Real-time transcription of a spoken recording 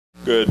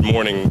Good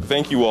morning.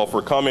 Thank you all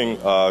for coming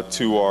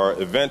to our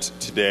event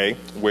today,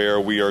 where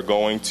we are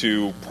going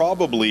to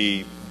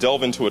probably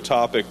delve into a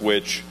topic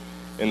which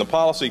in the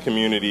policy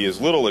community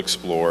is little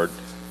explored.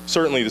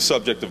 Certainly the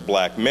subject of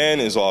black men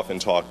is often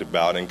talked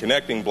about, and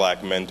connecting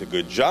black men to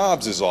good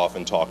jobs is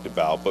often talked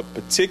about, but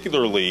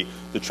particularly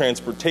the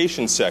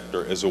transportation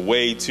sector as a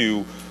way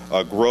to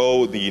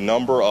grow the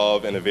number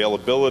of and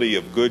availability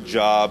of good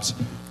jobs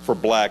for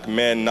black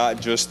men, not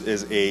just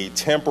as a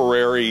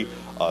temporary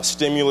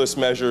stimulus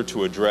measure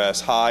to address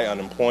high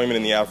unemployment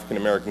in the African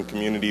American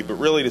community, but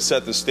really to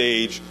set the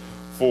stage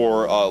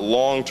for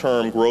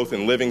long-term growth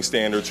in living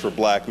standards for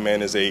black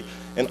men is an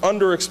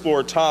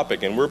underexplored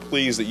topic, and we're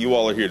pleased that you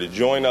all are here to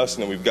join us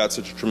and that we've got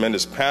such a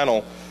tremendous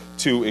panel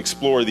to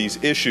explore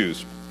these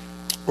issues.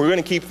 We're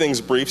going to keep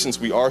things brief since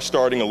we are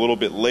starting a little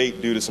bit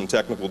late due to some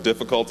technical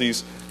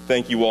difficulties.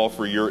 Thank you all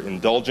for your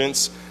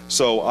indulgence.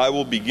 So I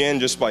will begin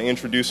just by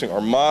introducing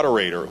our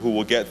moderator, who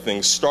will get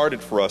things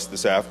started for us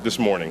this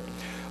morning.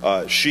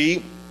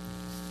 She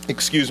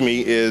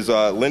is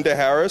Linda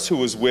Harris,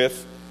 who is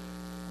with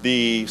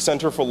the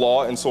Center for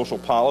Law and Social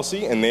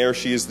Policy, and there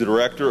she is the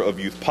Director of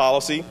Youth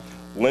Policy.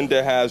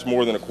 Linda has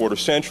more than a quarter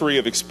century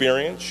of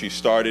experience. She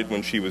started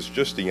when she was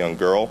just a young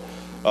girl,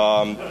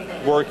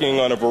 working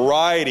on a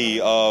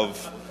variety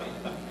of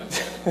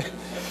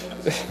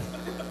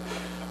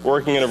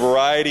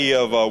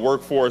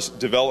workforce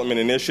development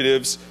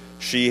initiatives.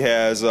 She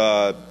has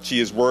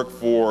worked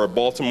for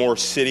Baltimore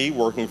City,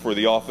 working for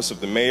the Office of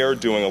the Mayor,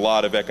 doing a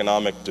lot of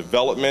economic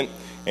development,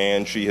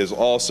 and she has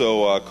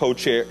also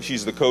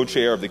she's the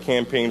co-chair of the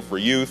Campaign for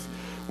Youth,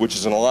 which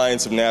is an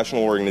alliance of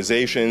national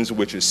organizations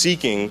which is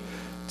seeking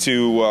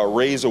to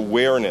raise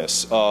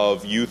awareness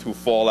of youth who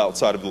fall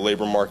outside of the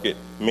labor market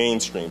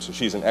mainstream. So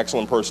she's an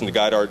excellent person to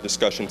guide our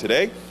discussion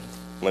today.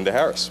 Linda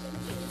Harris.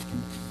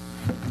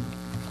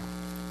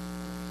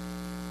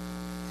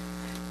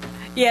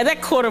 Yeah,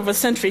 that quarter of a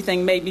century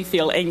thing made me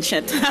feel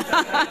ancient.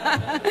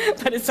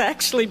 But it's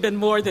actually been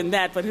more than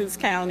that, but who's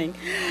counting?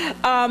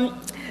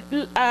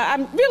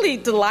 I'm really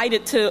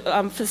delighted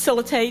to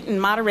facilitate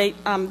and moderate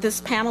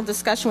this panel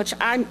discussion, which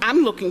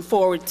I'm looking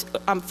forward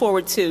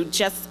to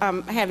just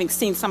having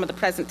seen some of the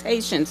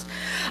presentations.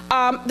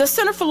 The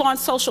Center for Law and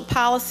Social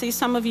Policy,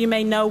 some of you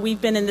may know,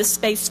 we've been in this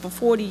space for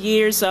 40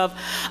 years of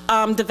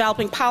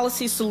developing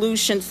policy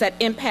solutions that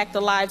impact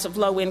the lives of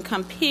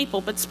low-income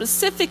people, but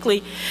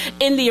specifically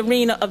in the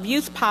arena of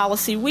youth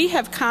policy, we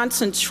have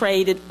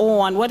concentrated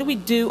on what do we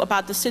do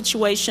about the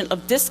situation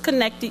of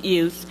disconnected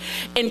youth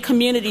in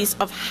communities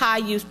of high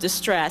youth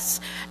distress.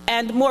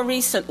 And more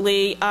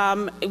recently,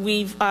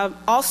 we've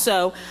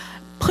also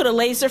put a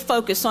laser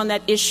focus on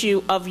that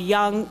issue of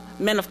young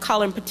men of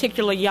color, in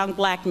particular young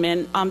black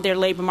men, their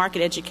labor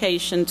market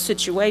education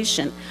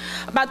situation.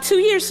 About 2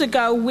 years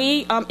ago,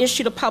 we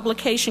issued a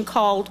publication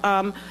called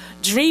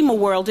Dream a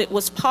World. It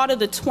was part of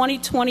the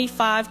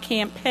 2025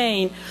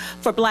 campaign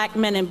for black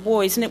men and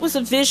boys, and it was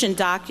a vision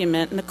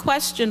document. And the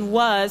question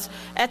was,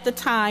 at the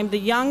time, the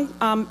young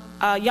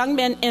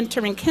men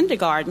entering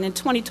kindergarten in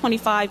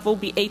 2025 will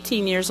be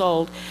 18 years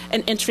old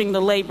and entering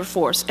the labor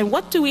force. And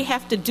what do we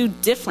have to do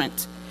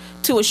different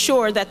to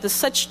assure that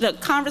the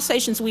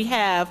conversations we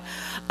have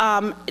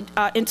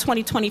in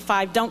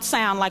 2025 don't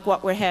sound like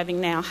what we're having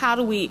now? How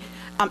do we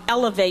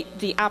elevate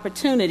the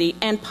opportunity?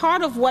 And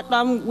part of what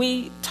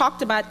we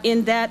talked about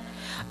in that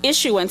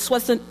issuance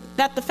was the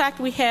fact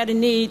we had a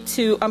need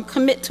to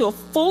commit to a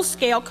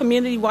full-scale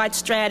community-wide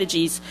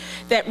strategies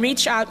that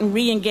reach out and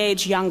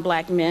re-engage young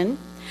black men,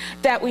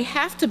 that we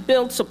have to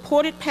build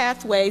supported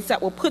pathways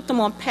that will put them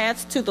on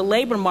paths to the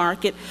labor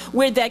market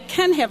where they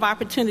can have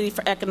opportunity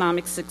for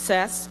economic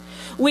success,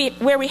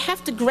 where we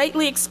have to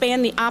greatly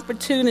expand the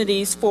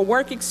opportunities for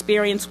work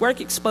experience,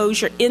 work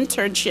exposure,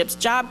 internships,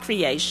 job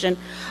creation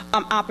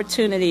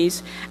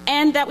opportunities,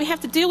 and that we have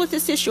to deal with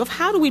this issue of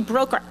how do we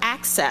broker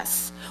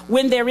access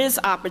when there is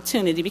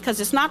opportunity, because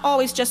it's not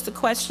always just a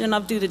question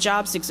of do the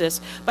jobs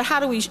exist, but how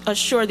do we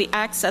assure the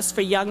access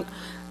for young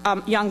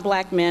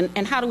black men,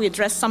 and how do we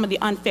address some of the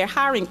unfair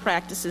hiring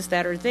practices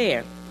that are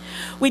there?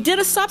 We did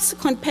a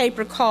subsequent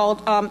paper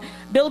called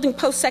Building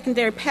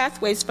Post-Secondary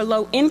Pathways for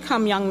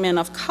Low-Income Young Men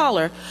of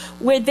Color,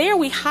 where there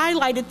we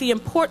highlighted the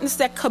importance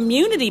that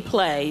community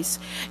plays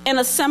in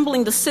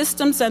assembling the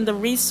systems and the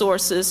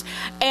resources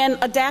and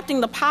adapting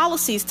the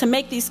policies to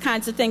make these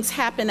kinds of things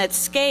happen at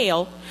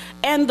scale,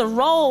 and the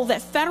role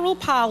that federal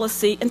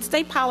policy and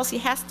state policy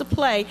has to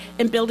play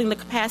in building the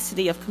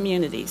capacity of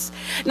communities.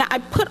 Now, I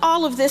put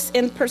all of this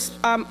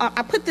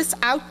I put this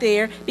out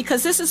there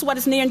because this is what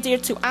is near and dear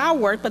to our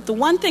work, but the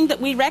one thing that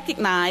we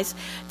recognize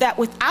that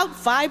without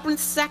vibrant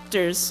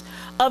sectors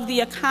of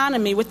the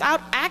economy,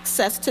 without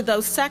access to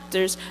those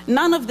sectors,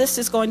 none of this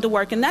is going to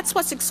work. And that's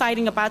what's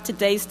exciting about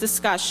today's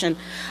discussion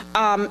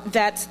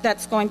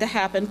that's going to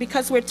happen,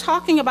 because we're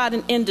talking about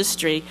an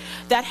industry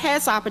that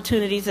has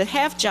opportunities, that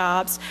have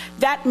jobs,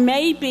 that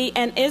may be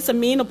and is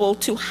amenable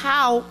to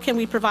how can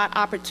we provide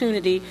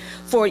opportunity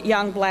for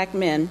young black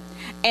men.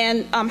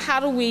 And how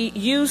do we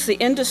use the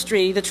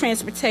industry, the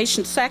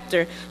transportation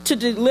sector, to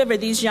deliver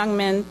these young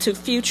men to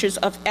futures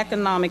of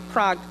economic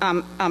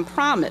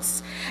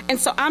promise? And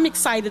so I'm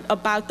excited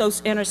about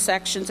those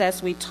intersections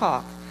as we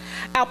talk.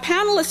 Our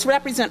panelists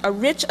represent a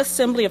rich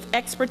assembly of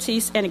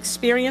expertise and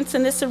experience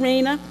in this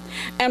arena,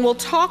 and we'll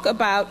talk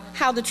about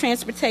how the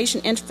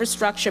transportation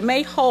infrastructure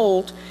may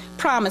hold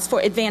promise for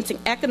advancing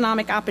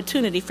economic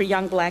opportunity for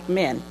young black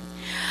men.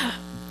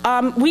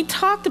 We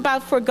talked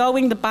about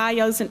foregoing the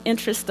bios in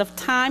interest of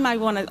time. I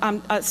want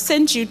to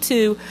send you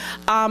to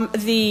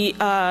the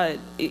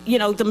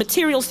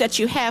materials that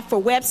you have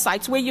for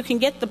websites where you can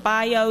get the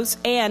bios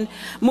and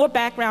more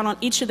background on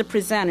each of the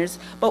presenters.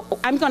 But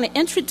I'm going to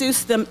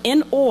introduce them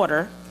in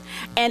order,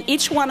 and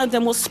each one of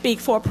them will speak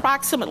for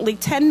approximately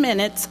 10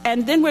 minutes,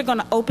 and then we're going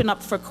to open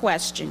up for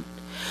questions.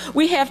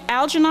 We have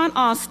Algernon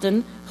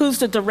Austin, who's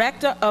the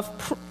director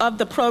of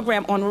the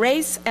program on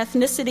race,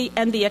 ethnicity,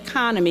 and the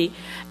economy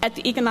at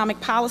the Economic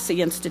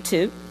Policy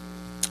Institute.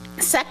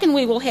 Second,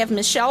 we will have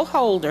Michelle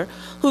Holder,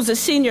 who's a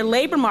senior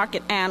labor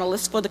market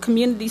analyst for the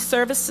Community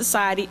Service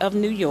Society of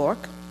New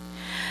York.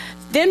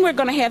 Then we're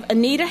going to have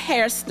Anita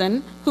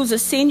Hairston, who's a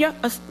senior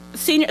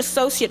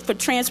associate for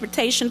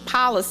transportation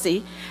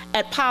policy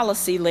at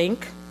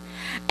PolicyLink.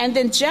 And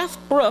then Jeff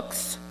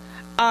Brooks,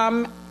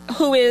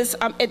 who is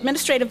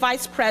Administrative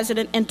Vice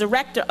President and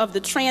Director of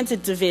the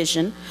Transit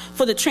Division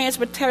for the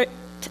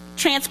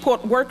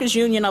Transport Workers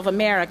Union of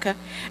America,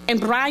 and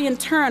Brian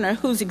Turner,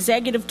 who's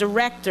Executive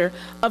Director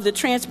of the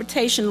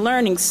Transportation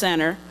Learning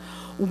Center,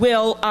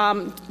 will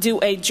do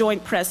a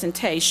joint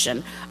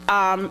presentation.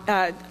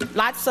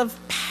 Lots of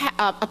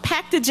a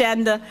packed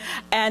agenda,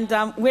 and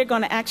we're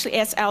going to actually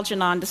ask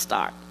Algernon to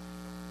start.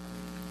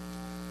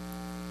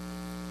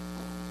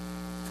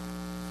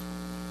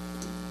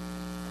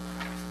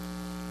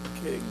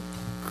 Okay,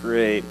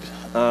 great.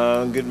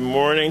 Good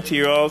morning to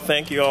you all.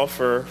 Thank you all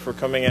for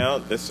coming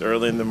out this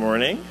early in the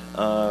morning.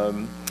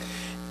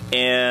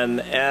 And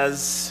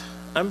as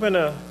I'm going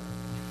to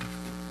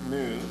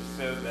move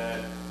so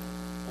that,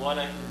 one,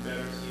 I can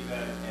better see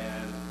that,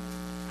 and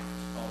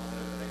also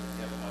that I can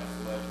get my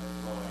blood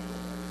flowing and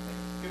everything.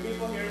 Can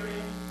people hear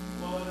me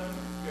well enough?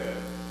 Good.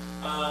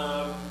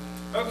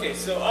 Okay,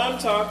 so I'm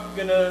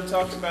going to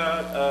talk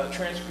about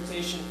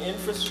transportation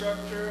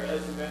infrastructure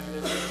as a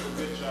mechanism for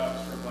good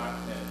jobs for black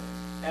men.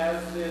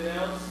 As the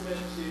announcement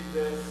to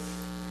this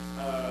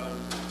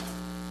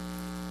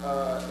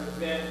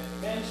event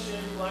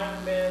mentioned,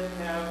 black men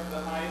have the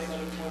highest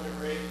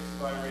unemployment rates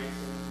by race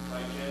and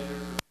by gender.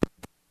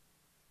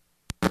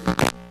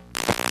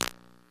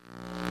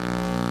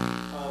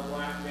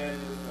 Black men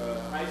with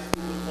a high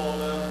school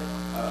diploma,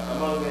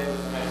 among men with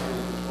a high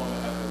school diploma,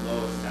 have the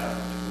lowest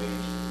average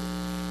wages.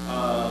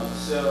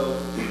 So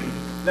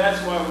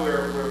that's why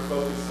we're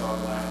focused on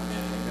black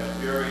men. They have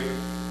very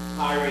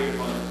high rate of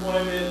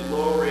unemployment,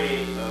 low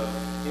rate of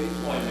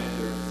employment.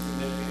 There are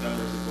significant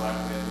numbers of black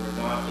men who are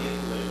not in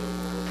the labor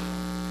force,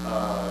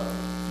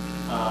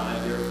 and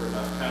therefore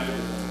not counted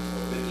as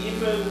unemployed. But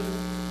even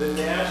the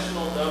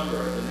national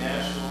number, the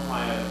national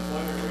high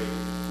unemployment rate,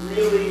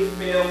 really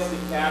fails to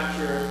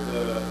capture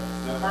the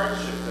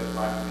hardship that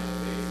black men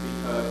face,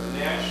 because the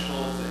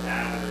national is the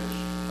average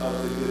of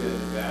the good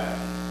and the bad.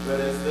 But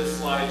as this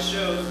slide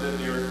shows, that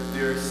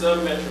there are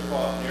some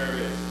metropolitan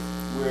areas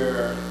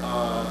where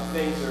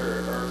things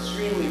are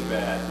extremely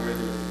bad, where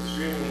there's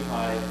extremely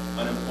high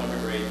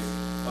unemployment rates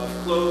of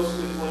close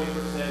to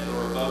 20%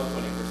 or above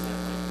 20%,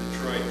 like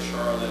Detroit,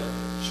 Charlotte,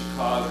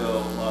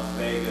 Chicago, Las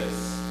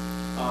Vegas.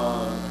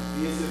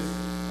 This is,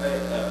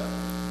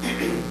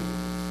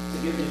 to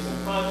give you some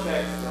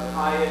context, the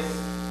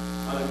highest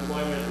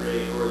unemployment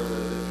rate, or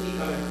the peak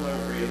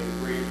unemployment rate of the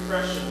Great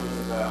Depression, was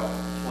about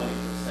 20%.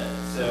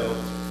 So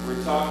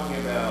we're talking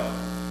about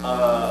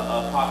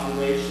a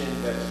population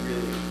that's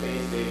really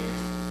facing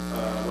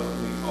what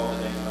can we call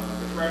an economic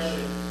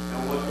depression,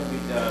 and what can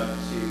be done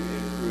to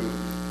improve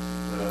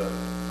the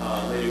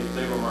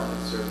labor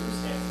market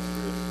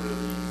circumstances for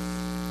these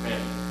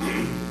men.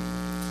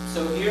 So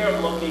here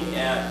I'm looking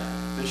at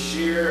the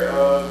share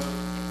of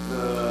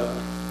the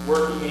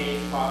working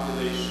age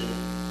population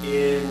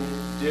in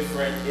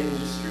different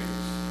industries.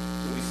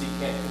 So we see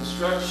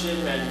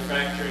construction,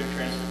 manufacturing,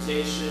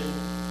 transportation.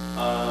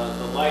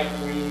 The light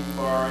green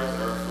bars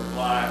are for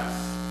blacks.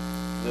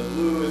 The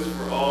blue is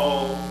for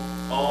all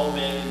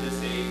men in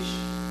this age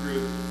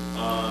group,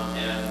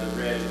 and the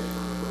red is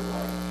for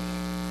white.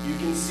 You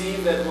can see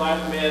that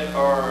black men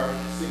are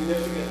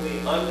significantly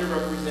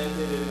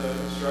underrepresented in the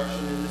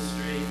construction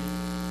industry,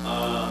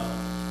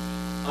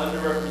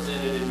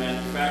 underrepresented in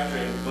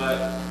manufacturing,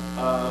 but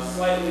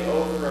slightly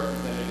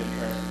overrepresented in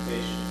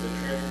transportation. So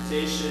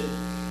transportation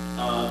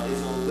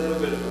is a little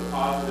bit of a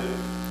positive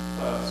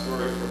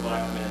story for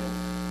black men.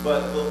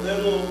 But the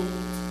little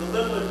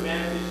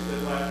advantage that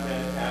black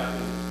men have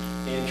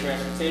in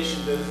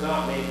transportation does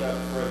not make up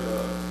for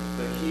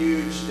the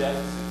huge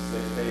deficits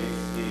they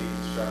face in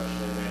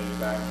construction and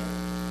manufacturing.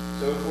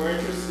 So if we're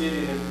interested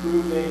in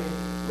improving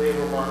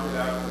labor market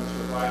outcomes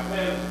for black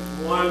men,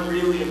 one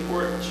really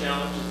important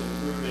challenge is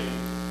improving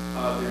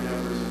their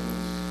numbers in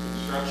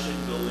construction,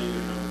 building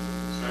their numbers in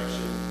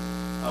construction,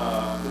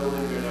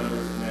 building their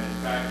numbers in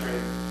manufacturing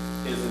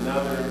is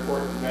another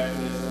important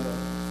mechanism.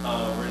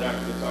 We're not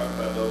going to talk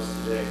about those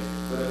today.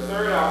 But a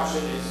third option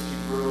is to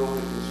grow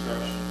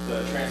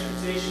the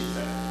transportation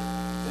sector.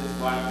 Since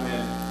black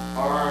men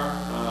are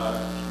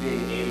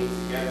being able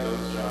to get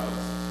those jobs,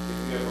 if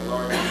we have a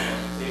larger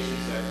transportation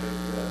sector,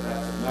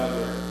 that's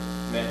another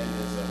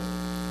mechanism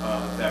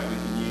that we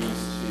can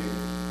use to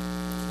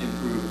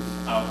improve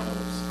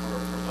outcomes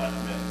for black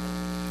men.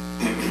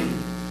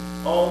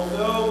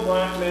 Although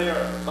black men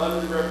are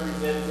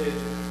underrepresented,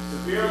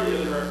 severely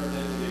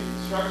underrepresented in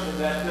construction,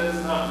 that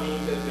does not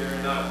mean that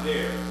they're not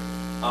there.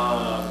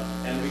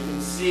 And we can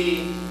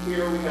see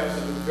here we have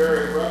some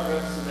very rough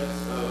estimates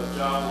of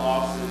job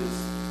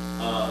losses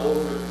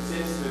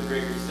since the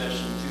Great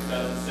Recession,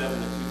 2007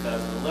 to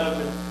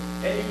 2011.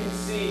 And you can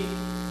see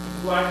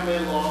black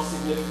men lost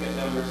significant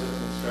numbers of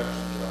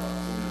construction jobs.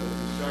 The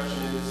construction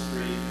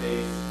industry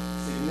faced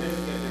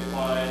significant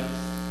declines.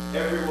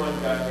 Everyone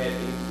got hit,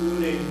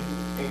 including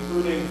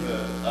the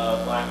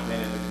black men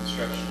in the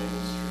construction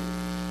industry.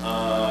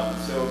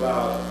 So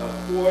about a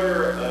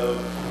quarter of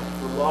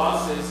the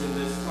losses in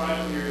this time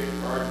period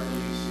are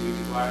due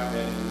to black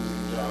men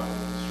losing jobs in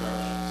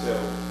construction. So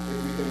if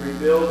we can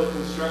rebuild the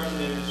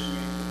construction industry,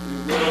 we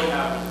will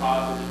have a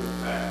positive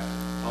effect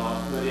on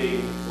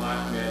putting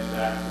black men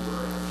back to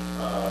work,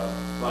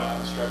 black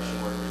construction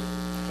workers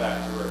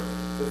back to work.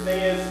 The thing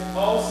is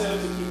also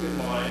to keep in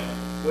mind,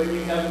 when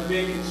you have a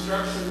big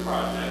construction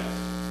project,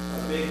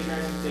 a big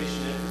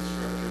transportation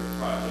infrastructure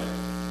project,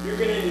 you're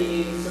going to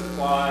need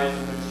supplies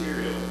and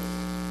materials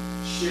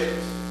shipped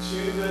to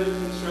the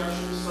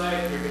construction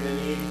site. You're going to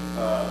need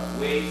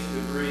waste,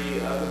 debris,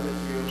 other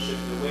materials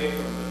shipped away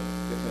from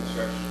the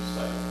construction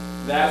site.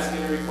 That's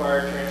going to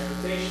require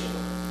transportation.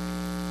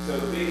 So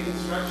big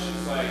construction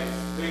sites,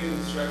 big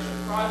construction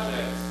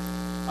projects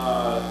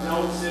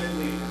don't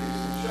simply produce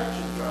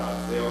construction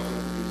jobs, they also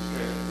produce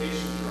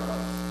transportation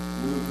jobs,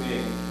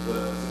 moving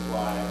the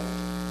supplies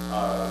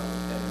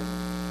and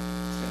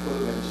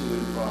equipment to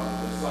and from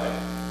the site.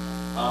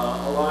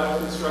 A lot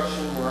of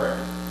construction work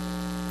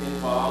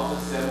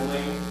involves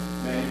assembling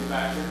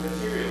manufactured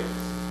materials.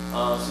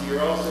 So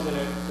you're also going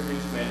to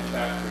produce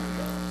manufacturing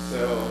jobs.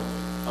 So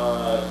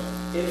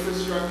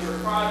infrastructure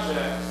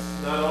projects,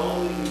 not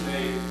only do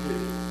they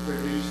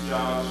produce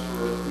jobs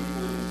for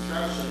people in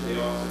construction,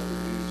 they also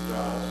produce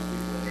jobs for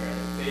people in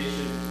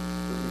transportation,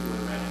 for people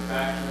in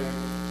manufacturing.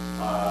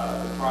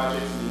 The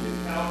projects need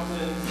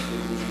accountants, they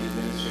need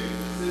administrative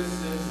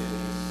assistants, they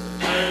need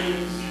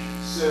attorneys.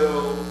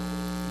 So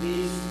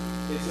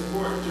it's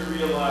important to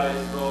realize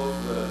both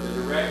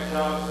the direct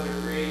jobs that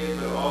are created,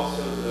 but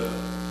also the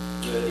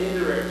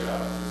indirect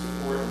jobs, the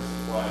support and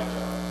supply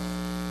jobs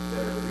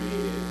that are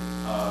created,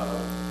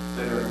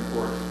 that are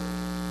important.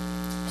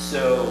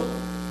 So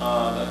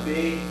a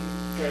big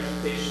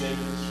transportation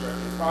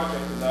infrastructure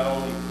project will not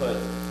only put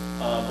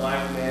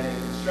black men in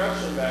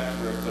construction back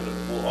to work, but it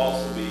will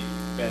also be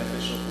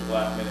beneficial for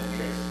black men in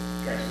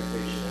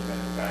transportation and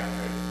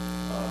manufacturing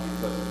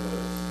because of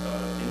those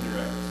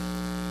indirect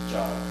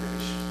job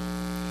creation.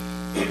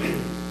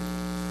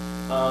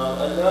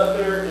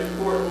 Another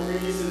important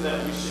reason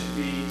that we should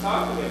be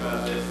talking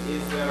about this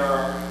is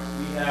that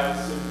we have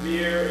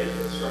severe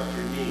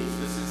infrastructure needs.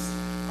 This is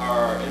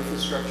our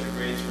infrastructure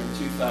grades from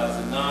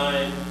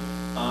 2009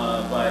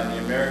 by the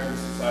American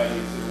Society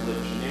of Civil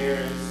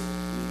Engineers.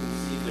 You can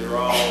see they're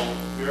all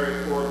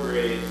very poor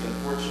grades.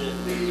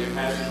 Unfortunately, there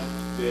hasn't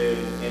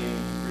been any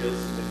real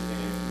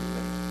significant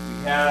improvement. We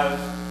have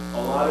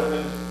a lot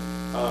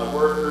of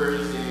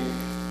workers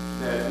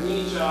that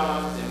need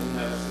jobs, and we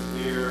have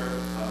severe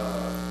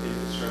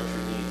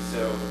infrastructure needs.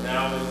 So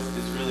now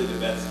is really the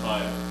best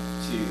time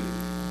to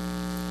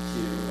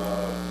do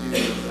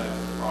these types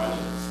of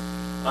projects.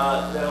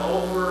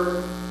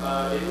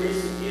 Now in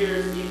recent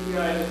years,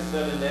 EPI has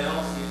done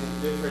analyses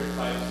of different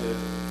types of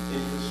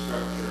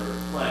infrastructure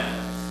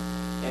plans.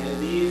 And in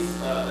these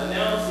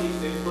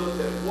analyses, they've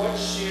looked at what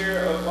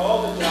share of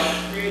all the jobs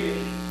created,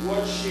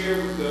 what share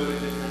would go to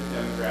different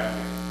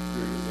demographic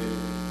groups.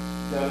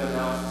 They've done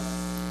analysis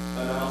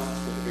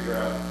to figure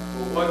out,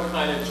 well, what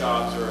kind of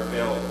jobs are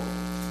available.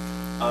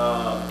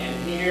 And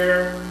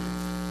here,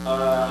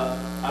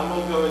 I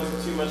won't go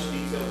into too much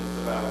detail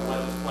about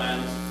what the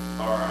plans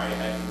are. I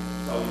can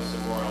tell you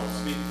some more. I'll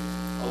speak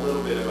a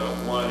little bit about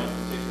one in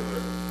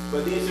particular.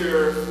 But these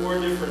are 4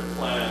 different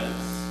plans.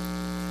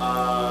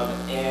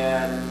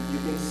 And you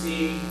can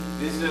see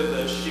these are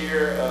the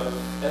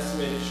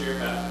estimated share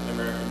of African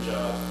American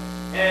jobs.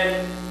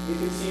 And you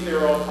can see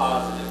they're all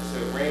positive. So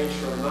it ranged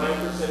from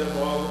 9% of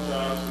all the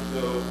jobs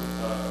would go,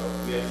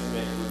 we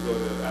estimate would go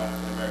to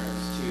African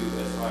Americans to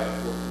as high as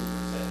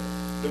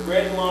 14%. The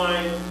red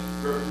line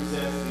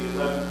represents the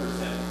 11%.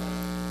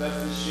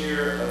 That's the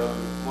share of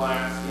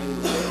blacks in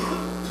the labor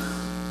force.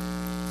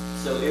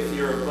 So if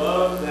you're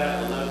above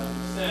that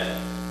 11%,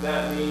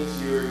 that means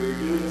you're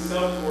doing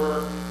some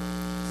work,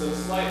 some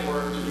slight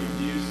work to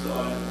reduce the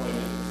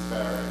unemployment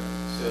disparity.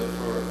 So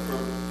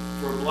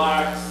for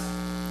blacks,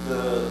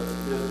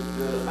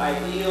 the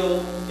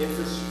ideal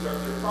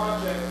infrastructure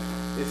project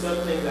is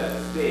something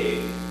that's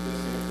big,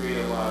 that's going to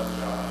create a lot of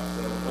jobs,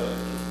 that'll put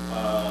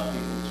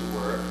people to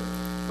work,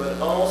 but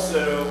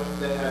also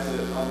that has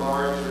a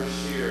larger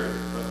share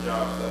of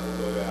jobs that will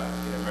go to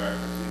African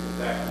Americans, because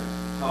that can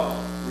help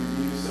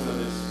reduce some of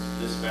this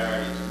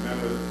disparities.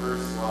 Remember the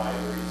first slide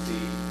where you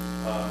see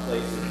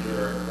places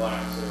where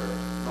black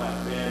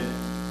men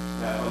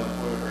have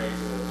unemployment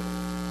rates of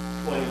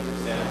 20%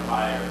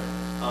 higher.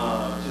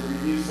 To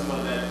reduce some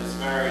of that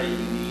disparity, you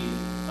need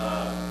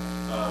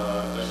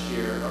a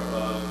share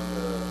above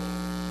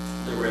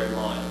the red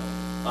line.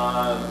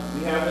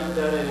 We haven't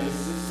done any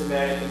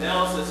systematic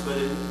analysis, but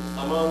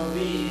among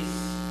these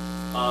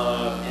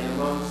and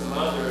among some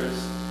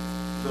others,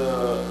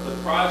 the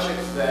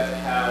projects that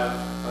have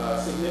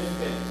a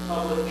significant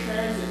public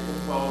transit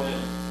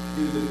component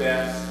do the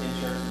best in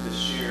terms of the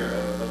share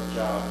of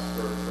jobs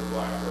for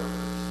black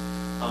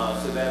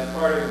workers. So that's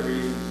part of the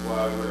reasons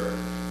why we're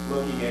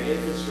looking at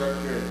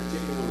infrastructure, and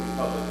particularly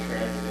public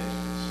transit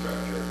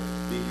infrastructure,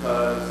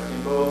 because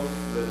in both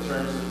the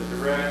terms of the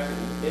direct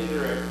and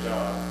indirect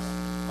jobs,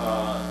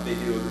 they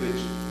do a good,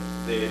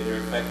 they're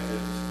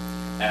effective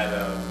at,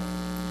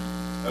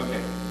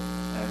 okay,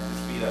 I have to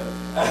speed up,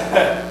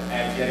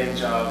 at getting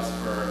jobs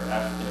for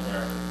African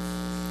Americans.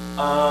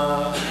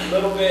 A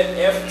little bit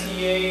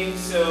FTA,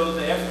 so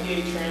the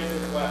FTA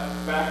transit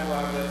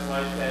backlog, that's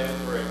my title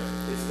for it.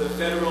 It's the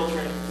Federal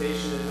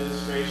Transportation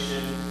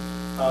Administration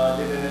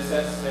did an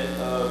assessment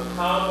of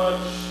how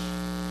much,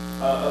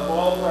 of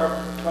all of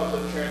our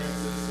public transit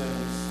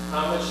systems,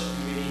 how much do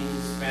we need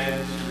to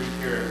spend to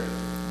repair them.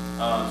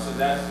 So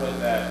that's what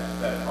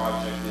that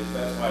project is.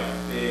 That's why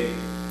it's big,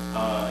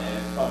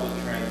 and public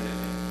transit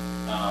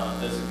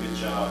does a good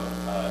job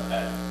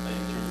in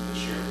terms of the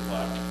share of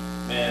black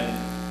men.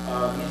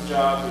 These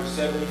jobs are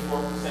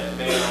 74%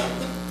 male.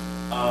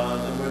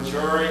 The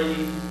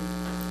majority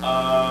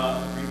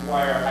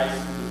require high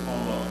school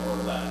diploma or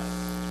less.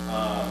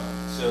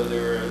 So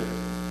they're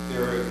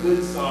a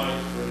good sign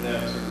for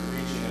them sort of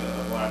reaching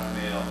a black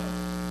male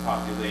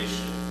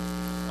population.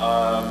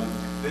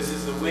 This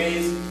is the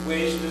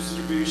wage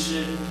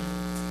distribution.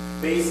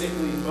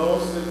 Basically,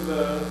 most of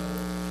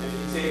if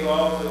you take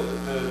all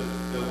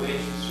the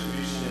wage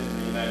distribution in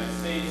the United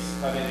States,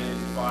 cut it into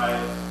 5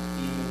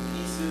 even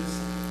pieces,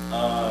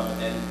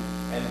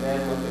 and then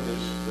look at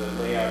the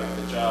layout of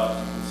the jobs,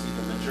 you can see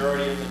the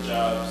majority of the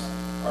jobs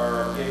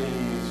are giving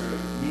you sort of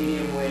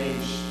medium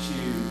wage to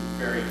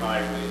very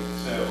high wage.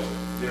 So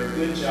they're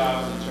good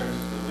jobs in terms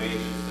of the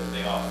wages that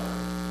they offer.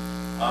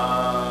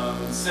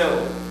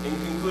 So in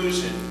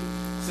conclusion,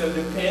 so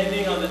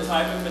depending on the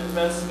type of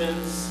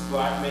investments,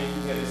 black men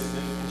can get a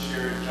significant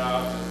share of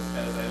jobs.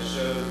 As I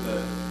showed,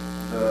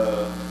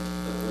 the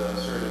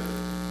sort of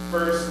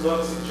first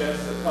look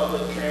suggests that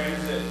public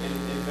transit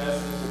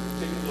investments are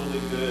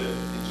particularly good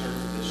in terms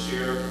of the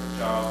share of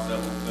jobs that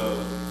will go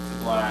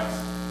to blacks.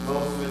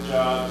 Most of the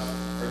jobs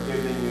are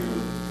giving you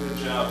good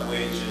job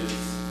wages.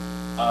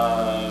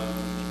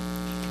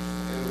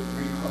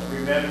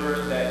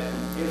 Remember that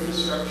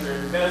infrastructure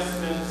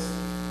investments,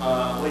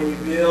 when you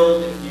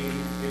build, if you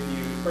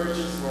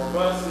purchase more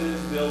buses,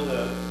 build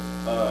a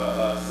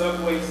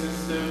subway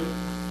system,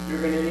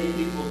 you're going to need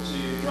people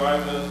to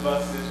drive those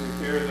buses,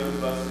 repair those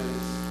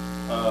buses,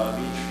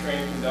 be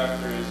train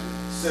conductors.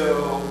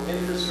 So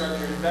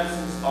infrastructure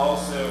investments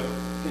also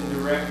can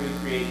directly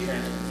create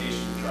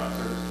transportation jobs,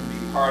 or can be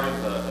part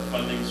of the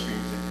funding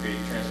streams that create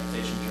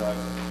transportation jobs.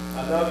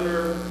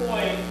 Another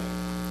point,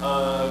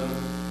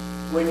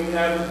 when you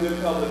have a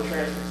good public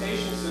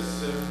transportation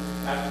system,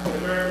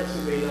 African Americans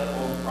who may not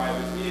own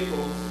private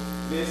vehicles,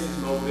 this is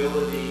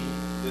mobility,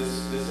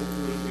 this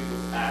improves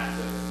people's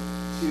access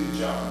to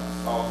jobs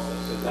also.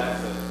 So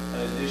that's an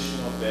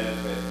additional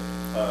benefit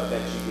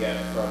that you get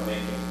from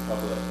making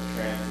public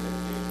transit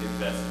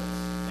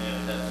investments.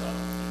 And that's all.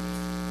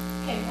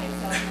 Okay,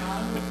 thanks,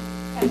 Ellen.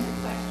 Have some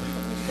questions.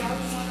 Michelle,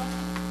 you want to?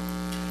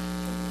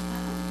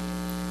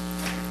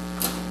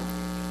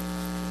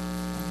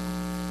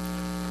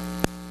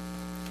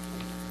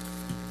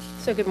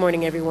 So good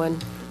morning, everyone.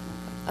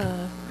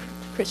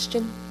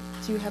 Christian,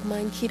 do you have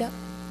mine keyed up?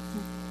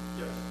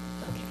 Yes.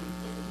 Okay.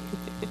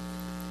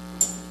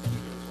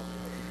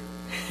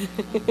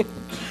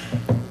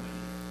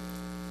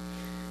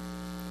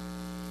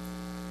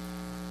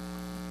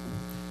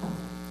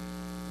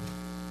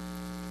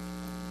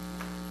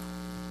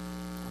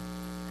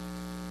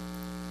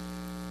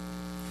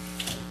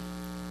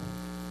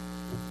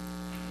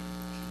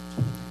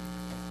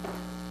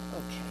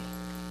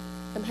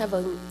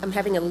 I'm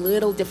having a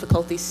little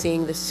difficulty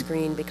seeing the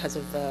screen because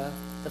of the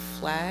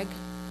flag.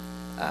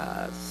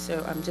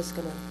 So I'm just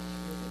gonna.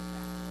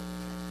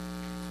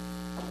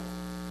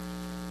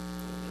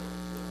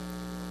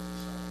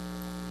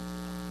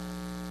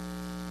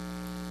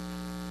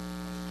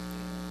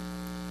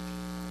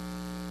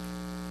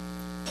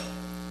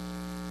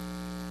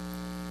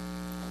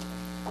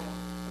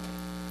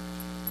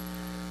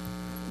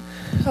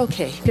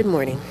 Okay, good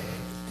morning.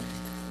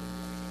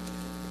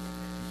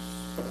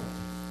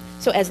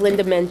 So as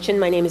Linda mentioned,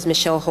 my name is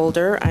Michelle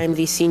Holder. I'm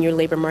the Senior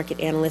Labor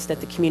Market Analyst at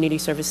the Community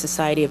Service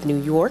Society of New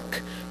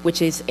York,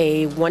 which is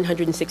a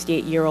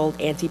 168-year-old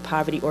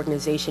anti-poverty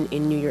organization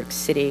in New York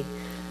City.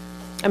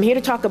 I'm here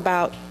to talk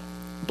about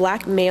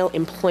Black male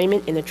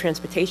employment in the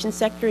transportation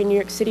sector in New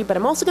York City, but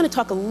I'm also going to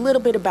talk a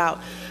little bit about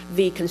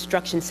the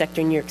construction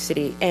sector in New York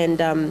City.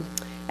 And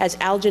as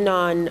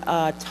Algernon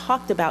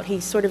talked about,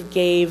 he sort of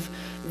gave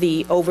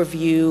the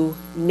overview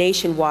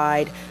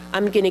nationwide.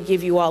 I'm going to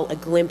give you all a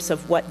glimpse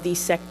of what these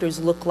sectors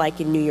look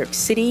like in New York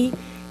City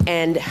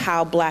and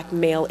how Black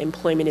male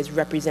employment is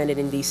represented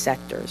in these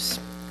sectors.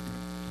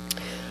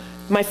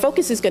 My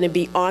focus is going to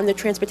be on the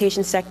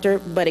transportation sector,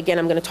 but again,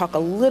 I'm going to talk a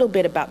little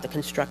bit about the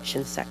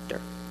construction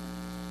sector.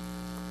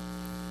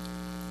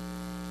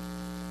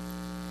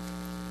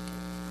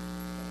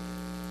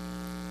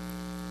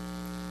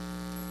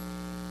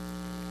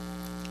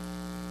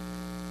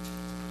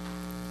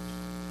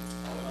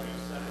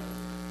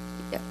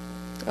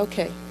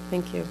 Okay,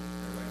 thank you.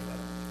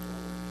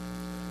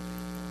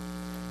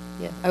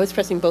 Yeah, I was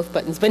pressing both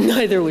buttons, but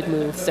neither would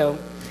move, so.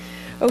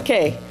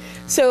 Okay,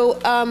 so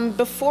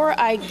before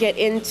I get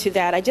into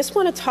that, I just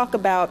want to talk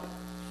about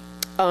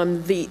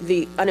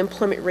the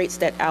unemployment rates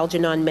that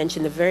Algernon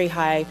mentioned, the very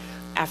high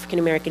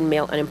African-American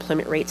male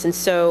unemployment rates. And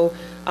so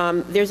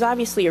there's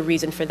obviously a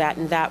reason for that,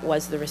 and that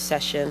was the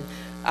recession.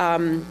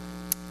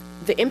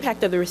 The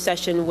impact of the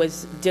recession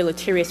was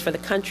deleterious for the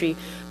country,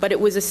 but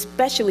it was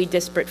especially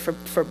disparate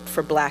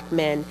for Black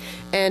men.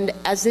 And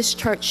as this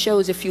chart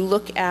shows, if you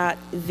look at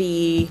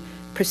the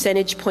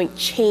percentage point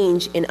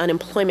change in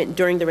unemployment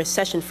during the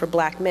recession for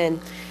Black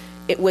men,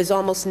 it was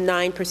almost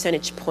 9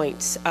 percentage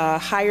points,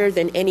 higher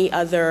than any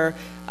other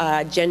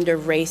gender,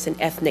 race,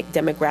 and ethnic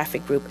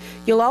demographic group.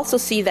 You'll also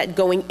see that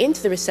going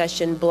into the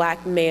recession,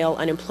 Black male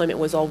unemployment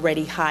was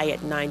already high at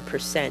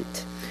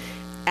 9%.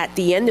 At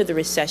the end of the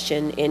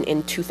recession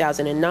in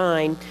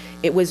 2009,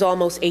 it was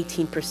almost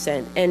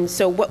 18%. And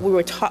so what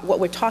we're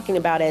talking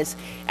about is,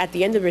 at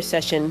the end of the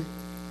recession,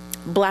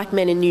 Black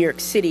men in New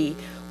York City,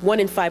 1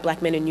 in 5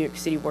 Black men in New York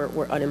City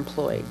were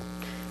unemployed.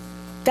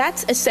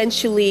 That's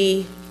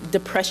essentially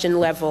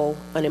depression-level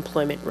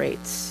unemployment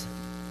rates.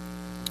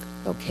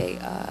 Okay,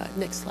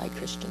 next slide,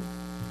 Christian.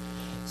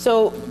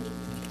 So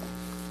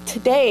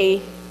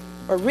today,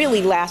 or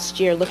really last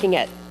year, looking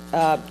at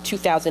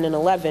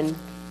 2011,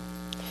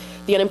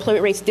 the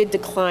unemployment rates did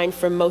decline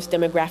for most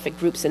demographic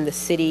groups in the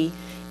city,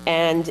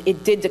 and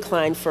it did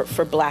decline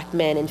for Black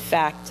men. In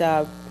fact,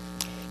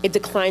 it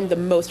declined the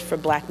most for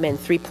Black men,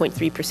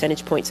 3.3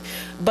 percentage points.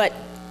 But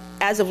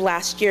as of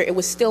last year, it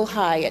was still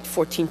high at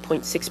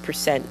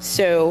 14.6%.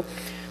 So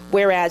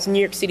whereas New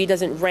York City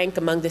doesn't rank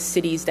among the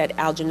cities that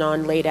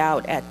Algernon laid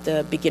out at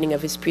the beginning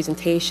of his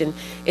presentation,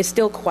 it's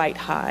still quite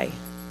high.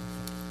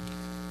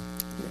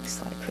 Next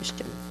slide,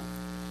 Christian.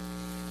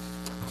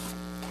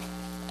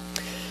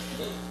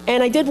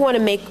 And I did want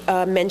to make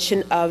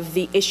mention of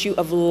the issue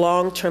of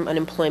long-term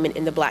unemployment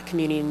in the Black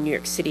community in New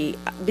York City,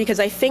 because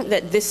I think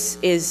that this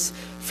is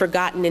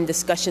forgotten in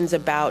discussions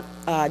about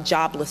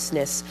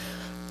joblessness.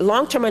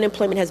 Long-term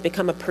unemployment has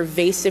become a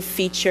pervasive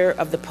feature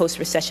of the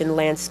post-recession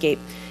landscape,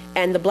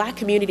 and the Black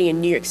community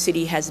in New York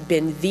City has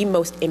been the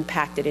most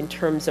impacted in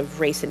terms of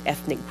race and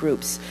ethnic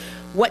groups.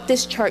 What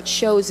this chart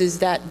shows is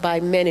that by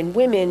men and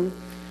women,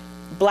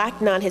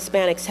 Black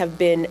non-Hispanics have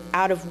been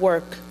out of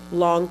work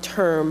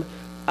long-term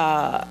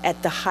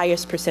at the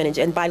highest percentage.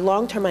 And by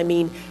long-term, I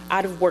mean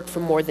out of work for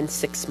more than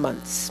 6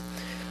 months.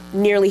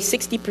 Nearly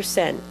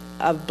 60%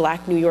 of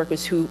Black New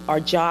Yorkers who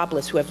are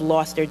jobless, who have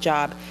lost their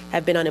job,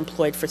 have been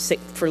unemployed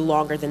for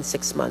longer than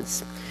 6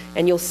 months.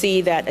 And you'll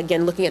see that,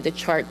 again, looking at the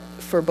chart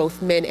for both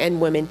men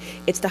and women,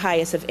 it's the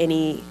highest of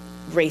any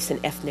race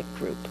and ethnic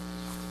group.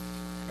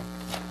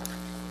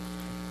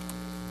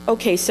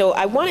 Okay, so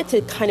I wanted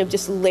to kind of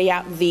just lay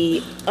out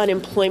the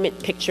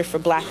unemployment picture for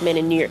Black men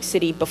in New York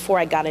City before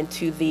I got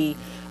into the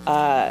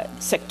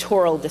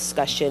sectoral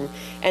discussion.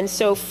 And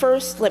so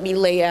first, let me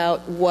lay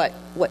out what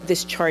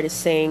this chart is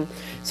saying.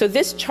 So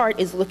this chart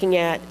is looking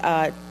at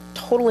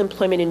total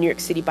employment in New York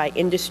City by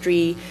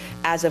industry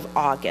as of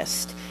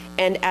August.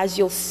 And as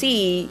you'll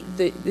see,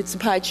 it's a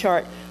pie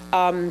chart.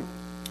 I'm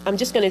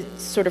just going to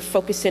sort of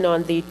focus in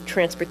on the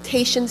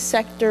transportation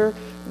sector,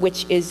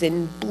 which is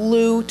in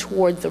blue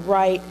toward the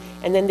right.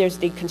 And then there's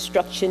the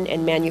construction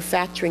and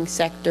manufacturing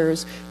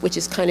sectors, which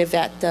is kind of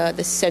at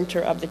the center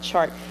of the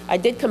chart. I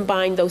did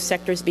combine those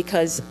sectors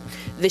because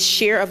the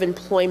share of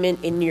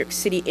employment in New York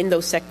City in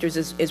those sectors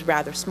is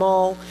rather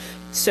small,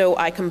 so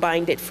I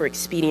combined it for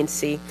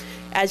expediency.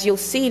 As you'll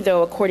see,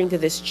 though, according to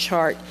this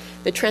chart,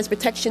 the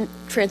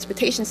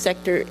transportation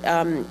sector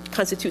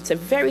constitutes a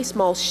very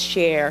small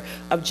share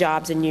of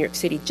jobs in New York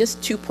City,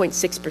 just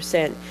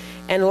 2.6%.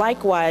 And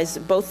likewise,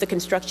 both the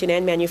construction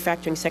and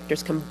manufacturing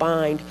sectors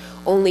combined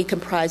only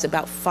comprise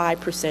about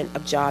 5%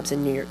 of jobs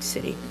in New York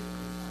City.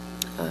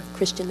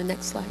 Christian, the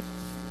next slide.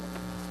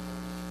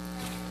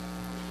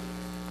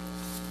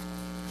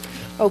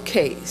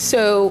 Okay,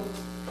 so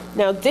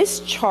now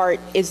this chart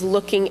is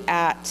looking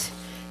at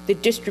the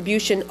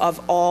distribution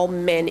of all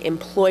men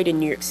employed in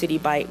New York City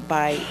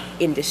by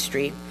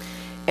industry.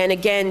 And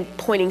again,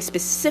 pointing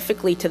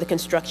specifically to the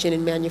construction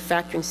and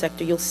manufacturing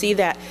sector, you'll see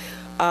that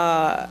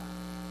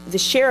the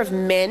share of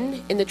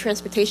men in the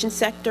transportation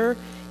sector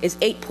is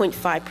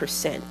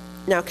 8.5%.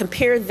 Now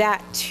compare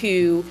that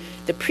to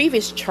the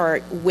previous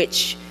chart,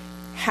 which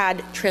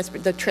had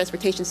the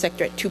transportation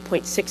sector at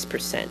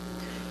 2.6%.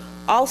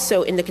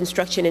 Also in the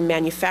construction and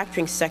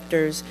manufacturing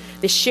sectors,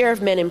 the share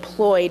of men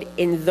employed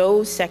in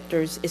those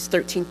sectors is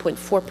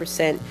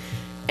 13.4%.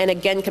 And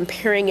again,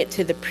 comparing it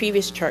to the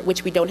previous chart,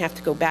 which we don't have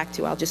to go back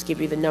to, I'll just give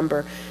you the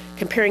number,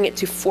 comparing it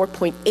to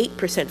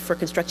 4.8% for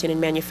construction and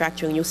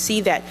manufacturing, you'll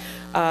see that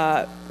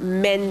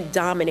men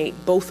dominate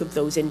both of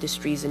those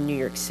industries in New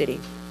York City.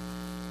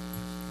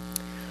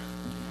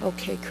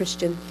 Okay,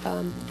 Christian.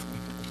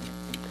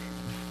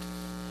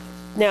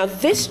 Now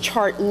this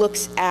chart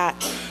looks at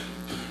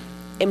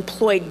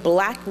employed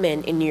black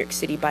men in New York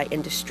City by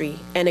industry,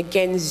 and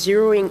again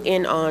zeroing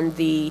in on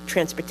the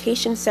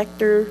transportation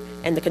sector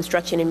and the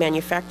construction and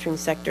manufacturing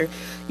sector.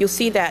 You'll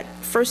see that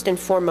first and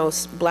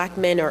foremost, black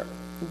men are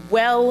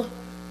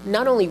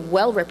not only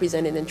well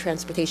represented in the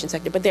transportation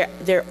sector, but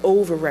they're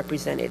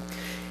overrepresented.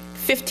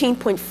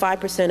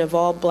 15.5% of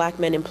all black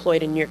men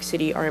employed in New York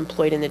City are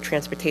employed in the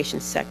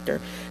transportation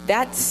sector.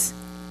 That's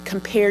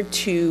compared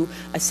to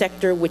a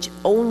sector which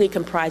only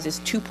comprises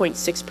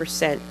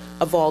 2.6%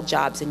 of all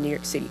jobs in New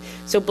York City.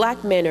 So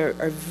black men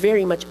are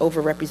very much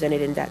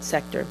overrepresented in that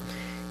sector.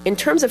 In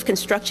terms of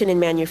construction and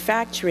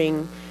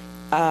manufacturing,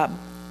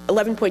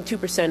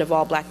 11.2% of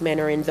all black men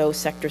are in those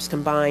sectors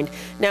combined.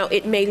 Now,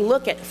 it may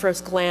look at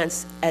first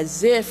glance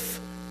as if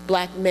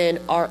black men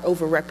are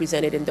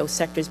overrepresented in those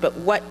sectors, but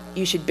what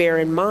you should bear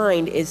in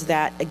mind is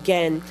that,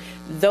 again,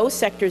 those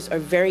sectors are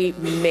very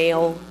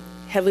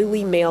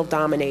heavily male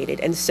dominated.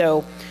 And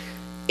so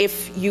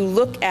if you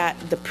look at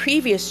the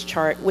previous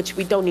chart, which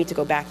we don't need to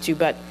go back to,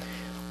 but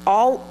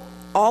all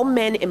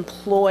men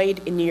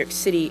employed in New York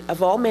City,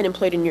 of all men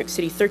employed in New York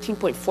City,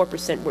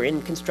 13.4% were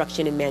in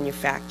construction and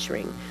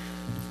manufacturing,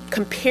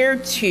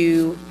 compared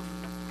to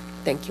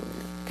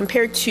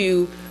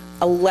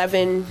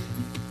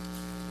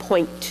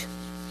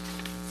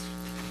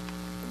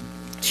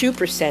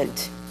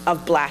 11.2%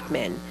 of black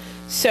men.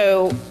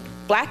 So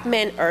black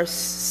men are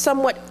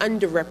somewhat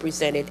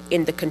underrepresented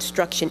in the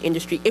construction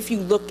industry if you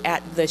look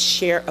at the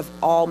share of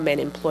all men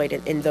employed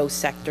in those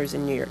sectors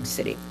in New York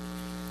City.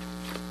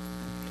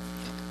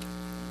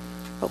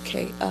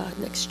 Okay,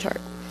 next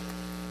chart.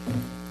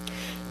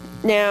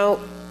 Now,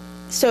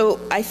 so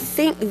I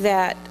think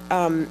that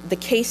the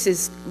case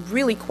is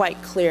really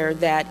quite clear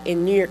that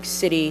in New York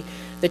City,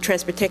 the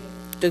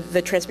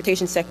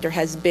transportation sector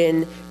has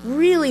been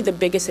really the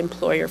biggest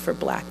employer for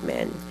black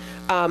men.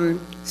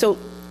 So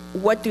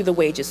what do the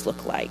wages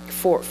look like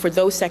for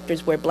those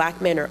sectors where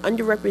black men are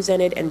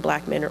underrepresented and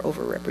black men are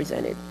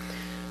overrepresented?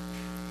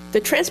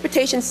 The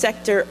transportation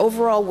sector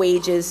overall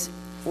wages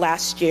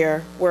last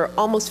year were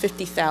almost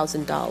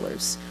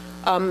 $50,000,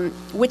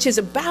 which is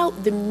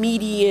about the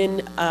median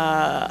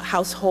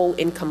household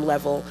income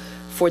level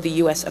for the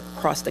U.S.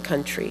 across the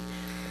country.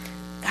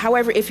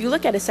 However, if you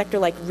look at a sector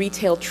like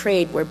retail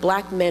trade, where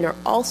black men are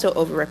also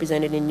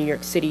overrepresented in New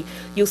York City,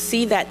 you'll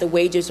see that the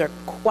wages are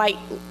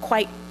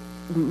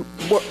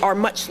are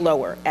much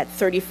lower at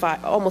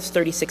almost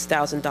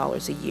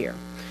 $36,000 a year.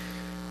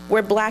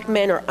 Where black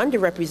men are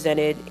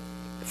underrepresented,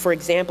 for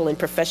example, in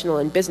professional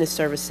and business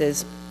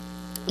services,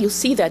 you'll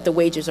see that the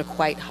wages are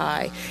quite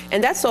high.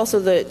 And that's also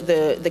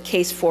the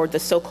case for the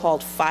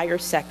so-called FIRE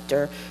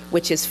sector,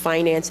 which is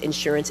finance,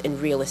 insurance,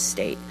 and real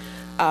estate.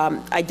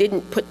 I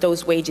didn't put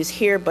those wages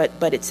here,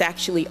 but it's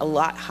actually a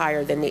lot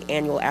higher than the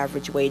annual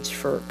average wage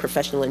for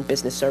professional and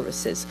business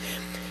services.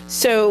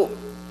 So,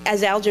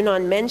 as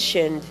Algernon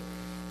mentioned,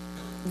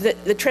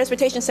 the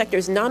transportation sector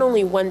is not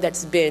only one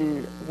that's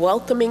been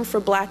welcoming for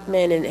black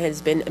men and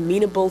has been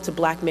amenable to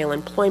black male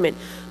employment,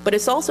 but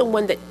it's also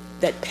one that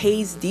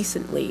pays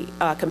decently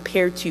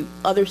compared to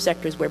other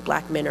sectors where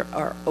black men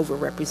are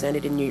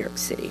overrepresented in New York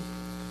City.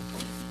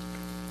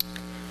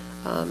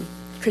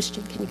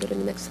 Christian, can you go to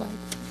the next slide?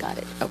 Got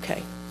it,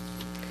 okay.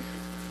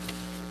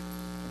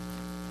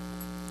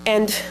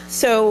 And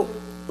so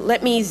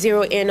let me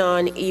zero in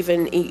on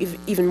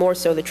even more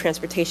so the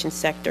transportation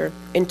sector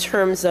in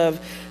terms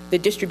of the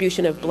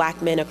distribution of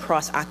black men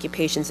across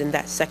occupations in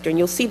that sector. And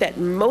you'll see that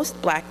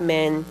most black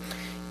men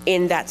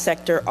in that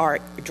sector are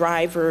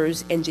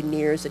drivers,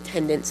 engineers,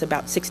 attendants.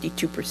 About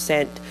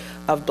 62%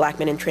 of black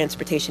men in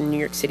transportation in New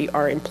York City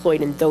are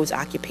employed in those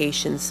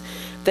occupations.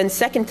 Then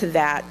second to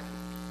that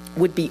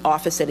would be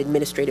office and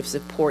administrative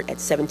support at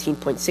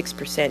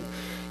 17.6%.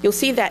 You'll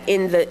see that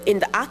in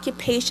the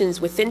occupations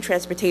within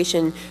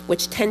transportation,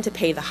 which tend to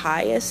pay the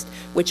highest,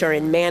 which are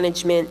in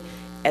management,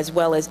 as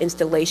well as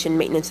installation,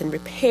 maintenance, and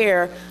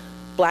repair,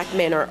 black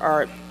men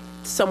are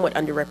somewhat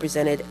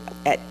underrepresented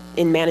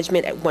in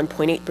management at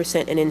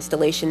 1.8%, and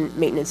installation,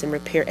 maintenance, and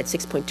repair at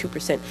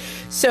 6.2%.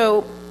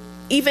 So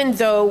even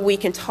though we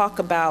can talk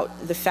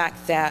about the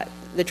fact that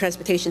the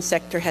transportation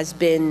sector has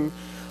been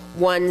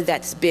one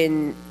that's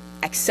been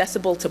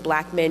accessible to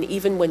Black men.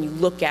 Even when you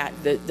look at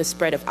the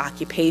spread of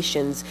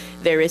occupations,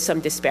 there is some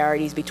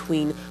disparities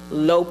between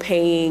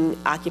low-paying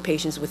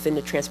occupations within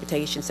the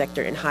transportation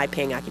sector and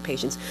high-paying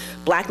occupations.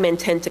 Black men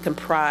tend to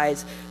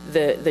comprise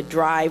the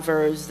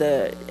drivers,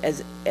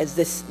 as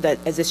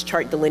this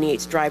chart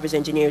delineates, drivers,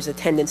 engineers,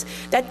 attendants.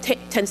 That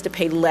tends to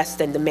pay less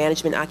than the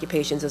management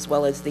occupations as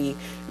well as the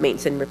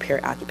maintenance and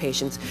repair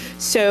occupations.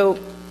 So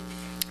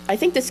I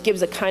think this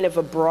gives a kind of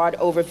a broad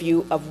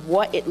overview of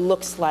what it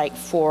looks like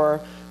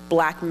for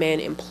Black men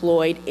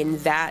employed in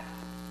that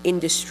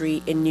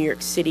industry in New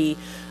York City.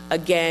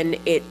 Again,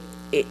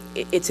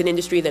 it's an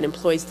industry that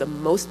employs the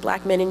most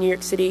Black men in New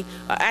York City.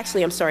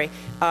 Actually, I'm sorry,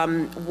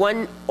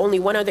 only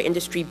one other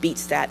industry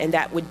beats that, and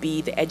that would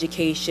be the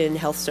education,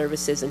 health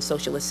services, and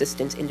social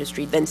assistance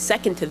industry. Then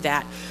second to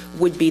that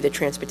would be the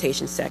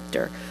transportation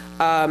sector.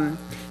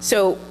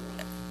 So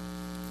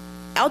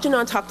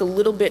Algernon talked a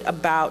little bit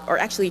about, or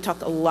actually he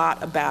talked a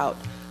lot about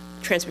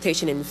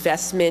transportation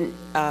investment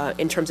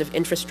in terms of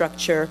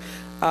infrastructure.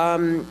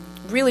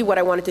 Really what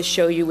I wanted to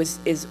show you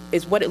is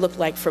what it looked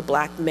like for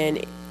Black men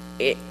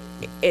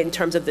in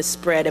terms of the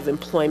spread of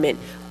employment,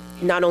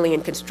 not only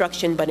in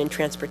construction, but in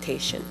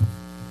transportation.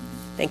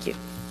 Thank you. Good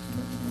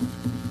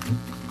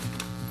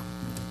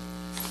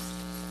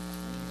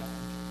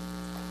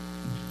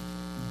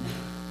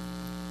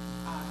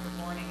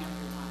morning,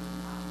 everyone.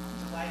 I'm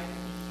delighted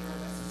to be here.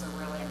 This is a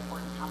really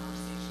important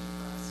conversation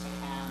for us to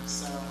have.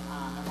 So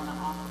I want to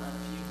offer a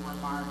few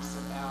remarks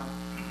about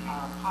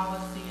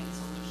policy and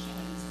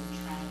solutions and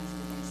trends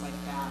and things like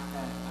that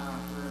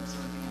we're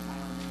observing at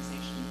my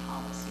organization,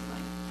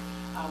 PolicyLink.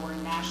 We're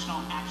a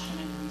national action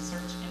and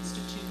research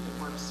institute that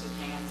works to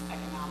advance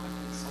economic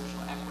and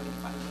social equity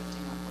by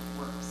lifting up what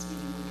works,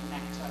 meaning we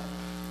connect to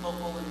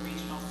local and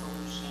regional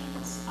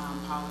solutions,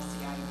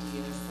 policy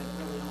ideas that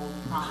really hold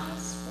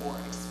promise for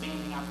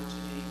expanding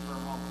opportunity for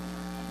all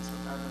Americans,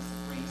 regardless of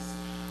race,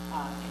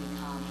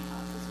 income,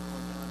 physical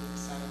ability, et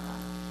cetera,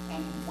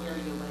 and where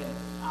you live.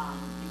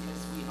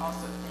 Because we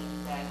also think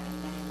that in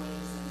many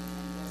ways, and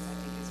this I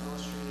think is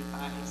illustrated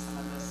by some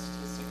of the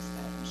statistics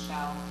that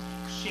Michelle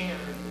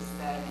shared, is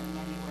that in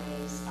many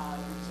ways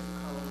your zip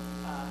code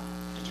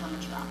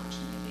determines your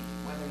opportunity,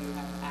 whether you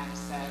have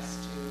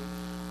access to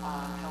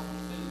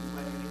healthy food,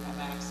 whether you have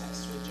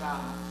access to a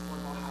job,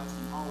 affordable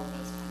housing, all of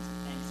those kinds of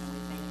things. And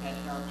we think that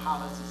there are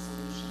policy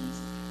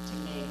solutions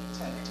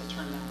to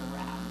turn that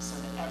around so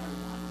that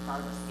everyone,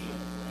 regardless of where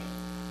they live,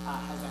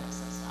 has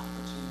access to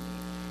opportunity.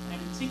 And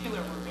in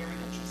particular, we're very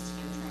interested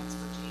in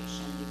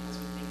transportation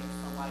because we think it's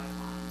the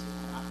lifeline to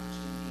that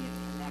opportunity. It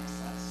connects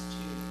us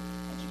to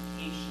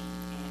education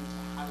and to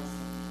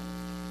housing.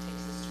 It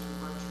takes us to a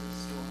grocery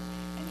store.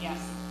 And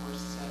yes, of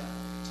course,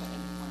 to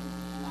employment,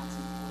 and that's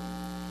important.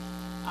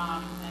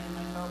 And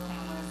my fellow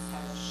panelists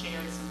have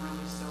shared some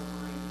really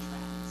sobering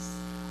trends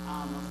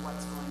of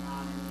what's going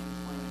on in the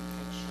employment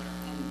picture.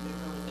 And they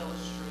really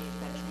illustrate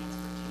that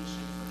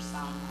transportation for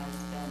some has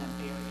been a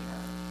barrier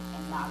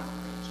and not a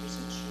bridge as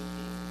it should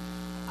be.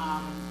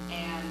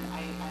 And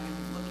I'm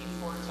looking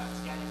forward to us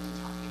getting to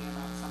talking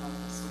about some of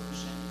the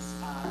solutions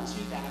to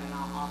that, and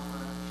I'll offer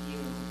a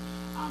few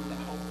that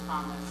hold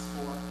promise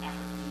for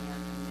African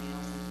American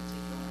males in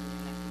particular in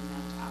connecting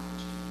them to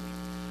opportunity.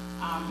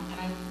 And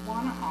I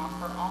want to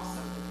offer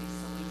also that these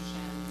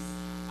solutions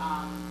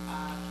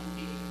can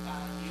be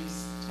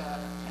used to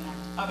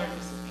connect other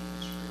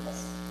disadvantaged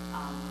groups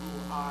who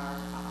are,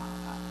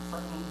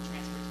 for whom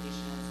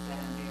transportation has been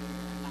a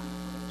barrier and not a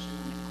bridge.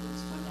 And that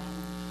includes women,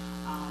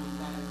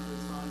 that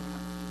includes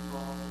low-income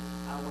people,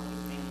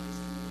 working families,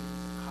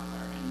 communities of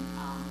color. And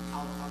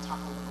I'll talk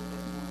a little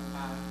bit more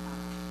about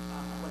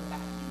what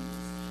that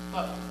means.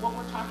 But what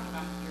we're talking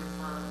about here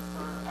for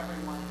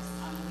everyone is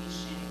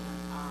unleashing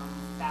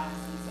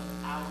thousands of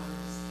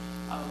hours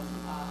of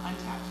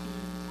untapped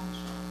human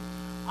potential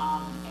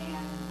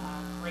and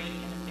great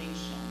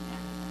innovation,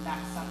 and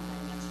that's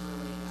something that's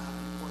really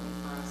important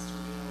for us to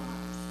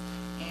realize.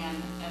 And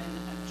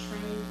a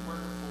trained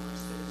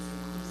workforce that is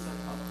inclusive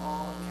of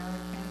all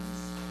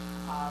Americans,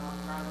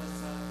 regardless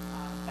of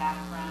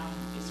background,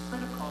 is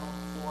critical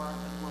for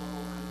the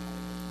global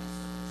competitiveness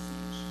of this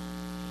nation.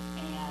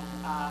 And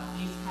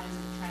these kinds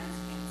of trends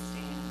can't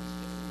stand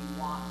if we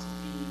want to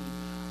be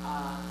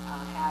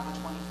have a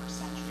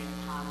 21st century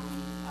economy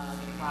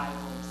that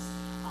rivals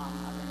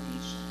other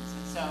nations.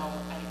 And so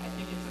I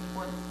think it's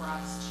important for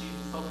us to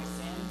focus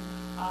in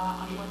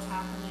on what's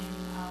happening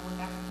with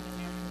African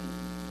American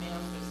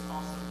males, but it's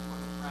also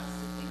important for us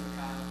to think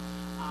about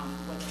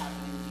what's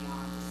happening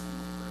beyond a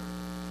single group.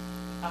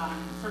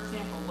 For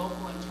example,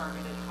 local and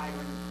targeted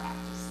hiring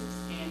practices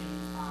in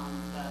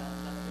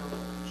the field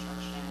of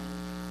construction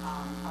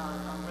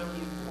are really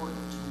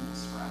important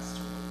tools for us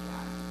to look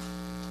at.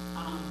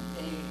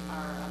 They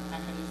are a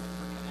mechanism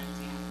for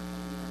connecting African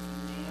American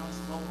males,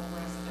 local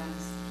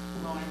residents,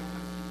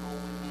 low-income people,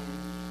 women,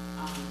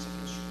 to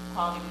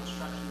quality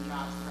construction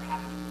jobs that are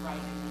happening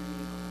right in their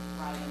neighborhood,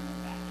 right in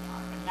their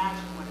backyard.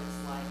 Imagine what it's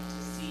like to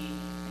see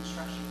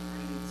construction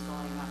cranes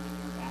going up in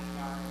your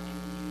backyard,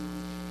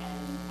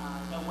 and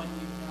no one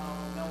you know,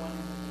 no one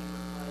in the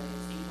neighborhood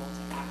is able to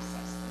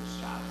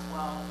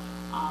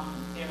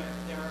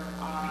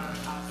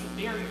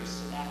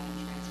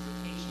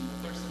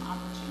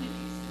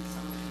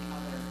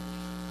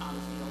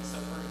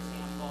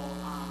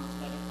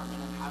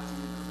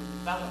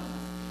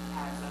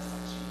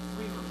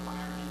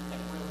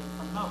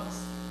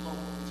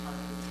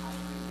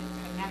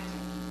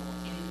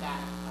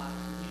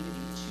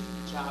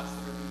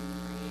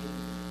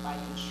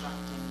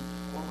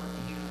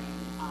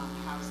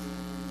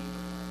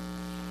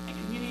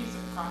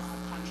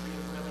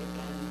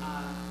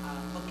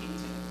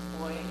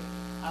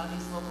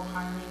these local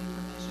hiring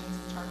provisions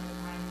and targeted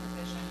hiring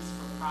provisions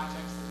for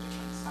projects of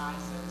different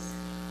sizes.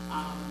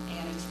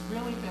 And it's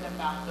really been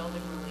about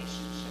building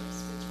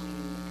relationships between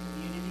the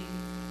community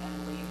and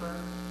labor,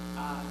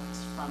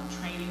 from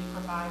training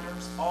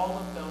providers, all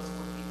of those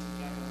working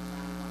together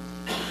around one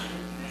team.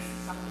 And this is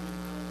something that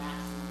really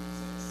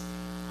maximizes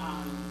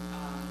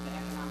the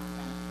economic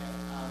benefit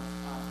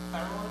of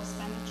federal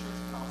expenditures,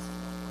 but also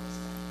local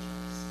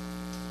expenditures.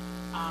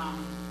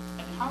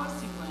 And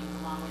PolicyLink,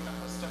 along with a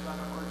host of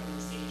other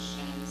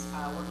organizations,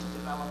 work to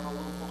develop a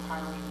local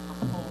hiring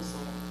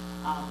proposal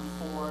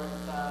for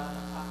the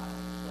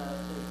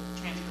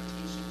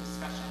transportation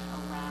discussion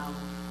around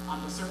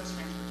the Surface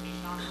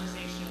Transportation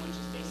Authorization, which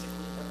is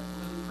basically the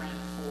blueprint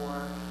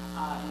for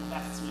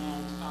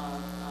investment of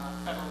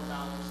federal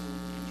dollars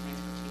in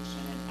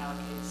transportation. It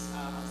allocates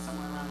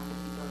somewhere around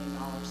 $50 billion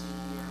a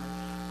year,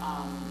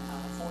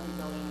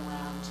 $40 billion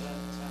around to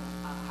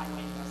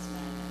highway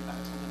investment, and about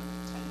 $10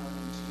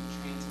 million to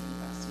transit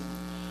investment.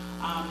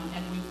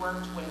 And we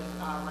worked with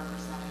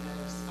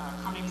Representatives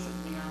Cummings of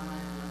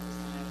Maryland,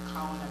 Representative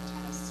Collin of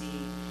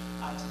Tennessee,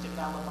 to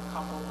develop a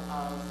couple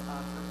of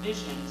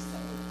provisions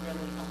that would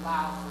really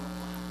allow for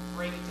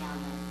break down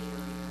that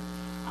barrier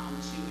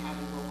to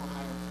having local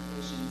hire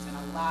provisions and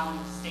allowing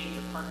state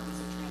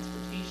departments of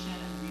transportation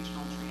and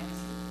regional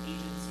transit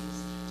agencies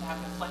to have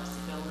the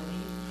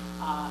flexibility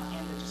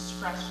and the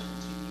discretion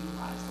to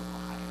utilize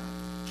local hire.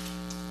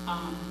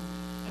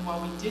 And while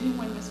we didn't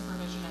win this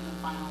provision in the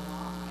final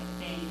law, I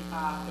think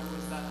there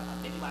was a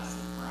big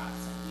lesson for us.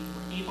 And we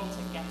were able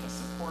to get the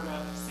support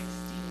of 60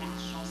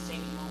 national, state,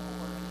 and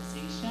local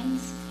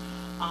organizations.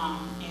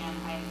 And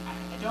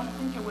I don't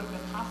think it would have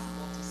been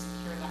possible to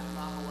secure that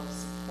level of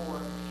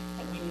support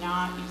had we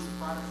not used a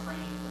broader frame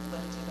that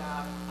lifted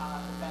up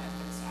the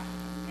benefits to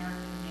African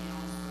American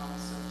males, but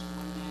also to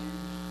women,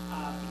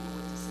 people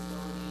with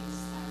disabilities,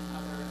 and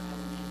other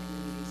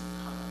communities of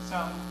color. So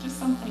just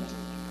something to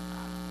think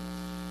about.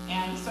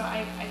 And so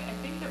I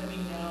think that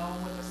we know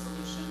what the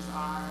solutions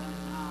are, and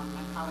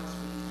my colleagues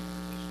from the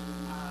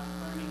Transportation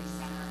Learning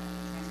Center and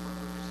the Transport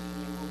Workers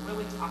Union will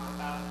really talk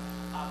about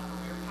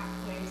career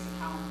pathways and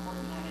how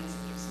important that is,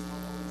 and give some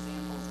local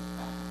examples of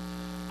that.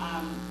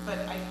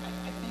 But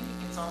I think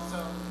it's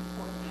also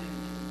important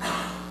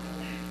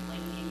in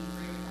linking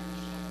career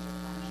apprenticeship to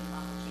apprenticeship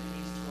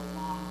opportunities to a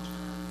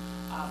long-term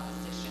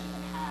position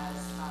that has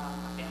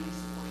a family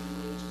supporting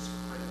wage is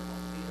critical,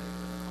 very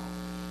critical.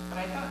 But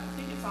I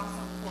think it's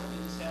also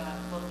important to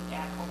look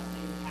at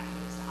cultivating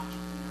pathways to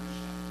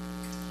entrepreneurship.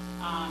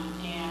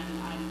 And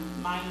I'm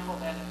mindful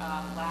that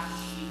last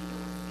week there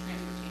was the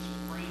Transportation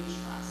Brain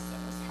Trust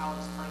that was held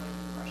as part of the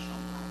Congressional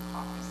Black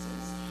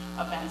Caucus's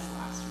events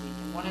last week.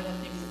 And one of the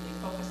things that they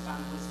focused on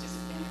was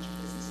disadvantaged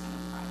business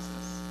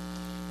enterprises.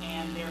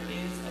 And there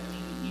is a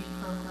DBE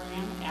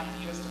program at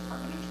the U.S.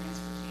 Department of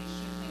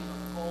Transportation. They have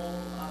a goal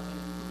of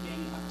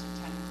including up to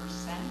 10%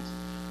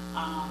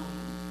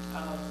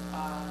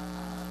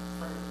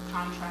 for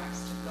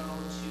contracts to go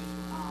to,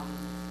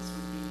 this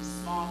would be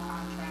small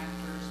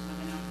contractors,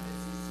 women-owned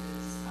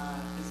businesses,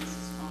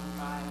 businesses owned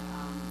by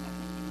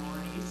ethnic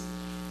minorities.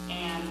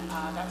 And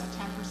that's a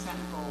 10%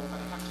 goal,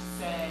 but I have to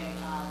say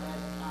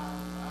that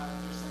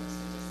there's some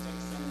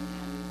statistics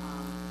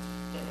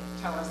that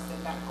tell us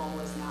that that goal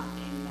is not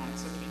being met.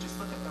 So if you just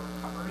look at the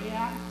Recovery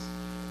Act,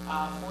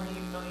 $48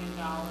 billion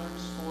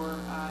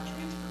for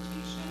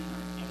transportation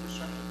or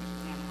infrastructure,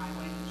 particularly on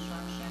highway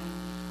construction,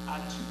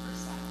 2%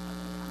 of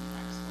the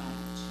contracts went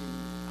to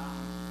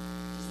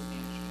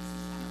disadvantaged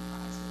business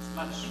enterprises,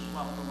 much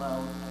well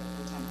below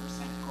the 10%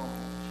 goal.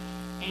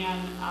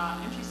 And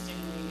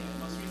interestingly,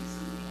 most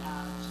recently,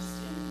 just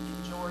in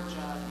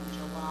Georgia in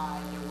July,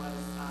 there was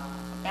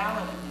a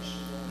ballot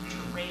initiative to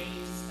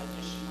raise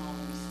additional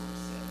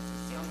resources, a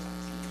sales tax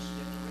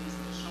initiative to raise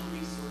additional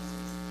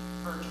resources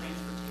for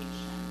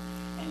transportation.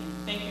 And you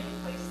think in a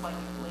place like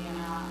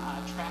Atlanta,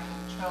 traffic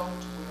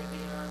choked, where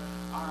there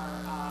are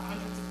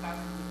hundreds of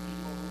thousands of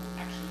people who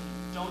actually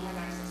don't have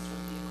access to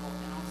a vehicle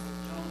and also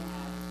don't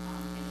have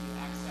any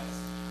access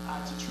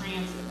to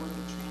transit,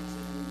 working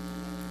transit in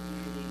their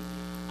community.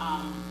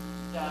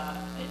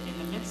 In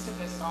the midst of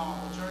this all,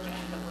 the Georgia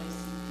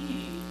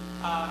NAACP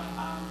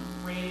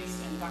raised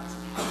and got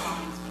some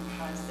headlines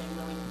because they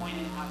really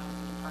pointed out that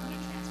the Department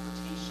of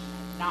Transportation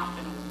had not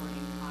been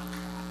awarding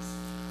contracts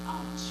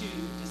to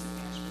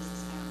disadvantaged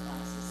business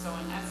enterprises. So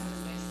in essence,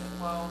 they said,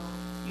 well,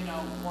 you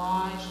know,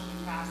 why should we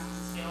pass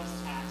the sales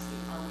tax?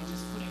 Are we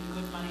just putting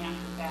good money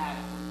after that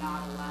if we're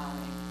not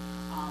allowing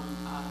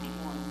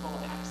people in full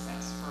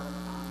access for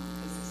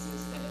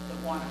businesses that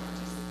want to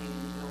participate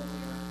and build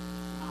their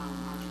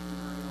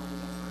entrepreneurial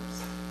endeavors?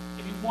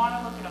 If you want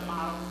to look at a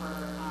model for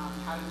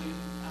how to do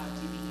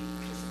DBE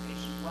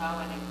participation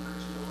well, I'd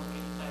encourage you to look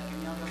at the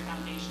Gamaliel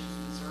Foundation's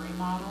Missouri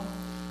model.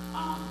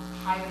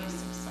 Highly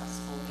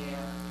successful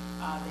there.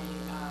 They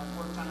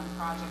worked on a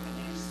project, an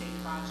interstate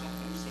project,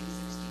 Interstate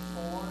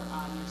 64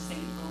 near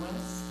St.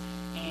 Louis,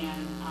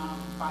 and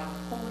by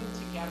pulling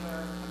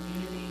together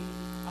community,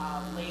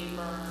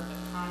 labor, the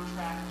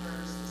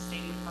contractors, the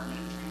State Department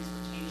of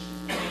Transportation,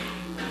 the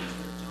people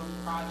who are doing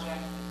projects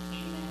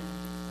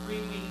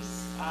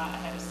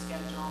ahead of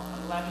schedule,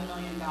 $11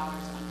 million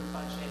under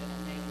budget, and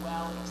they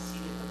well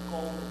exceeded the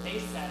goal that they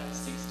set of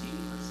 16%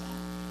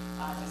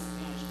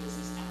 disadvantaged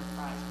business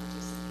enterprise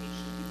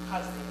participation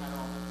because they had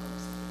all the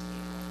folks at the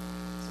table.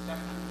 So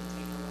definitely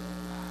take a look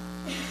at that.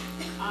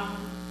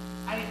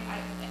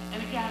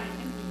 And again, I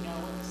think we know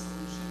what the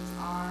solutions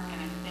are, and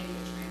I think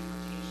that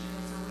transportation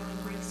is a really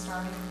great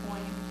starting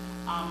point.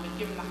 But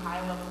given the high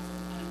levels of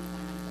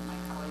unemployment that my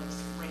colleagues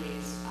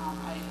raised,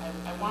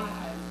 I want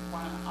to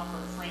offer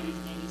a frame of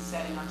maybe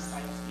setting our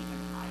sights even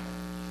higher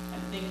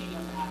and thinking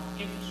about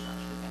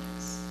infrastructure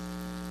banks.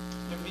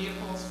 They're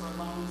vehicles for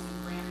loans and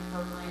grant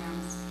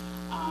programs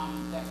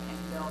that can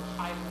build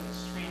highways,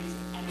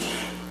 transit, energy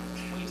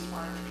programs,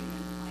 wastewater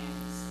treatment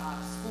plants,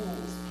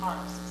 schools,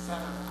 parks,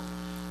 etc.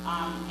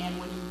 And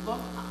when you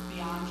look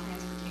beyond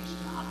transportation,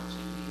 the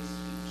opportunity is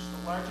huge.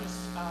 The largest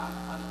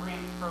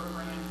grant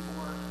program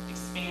for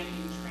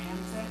expanding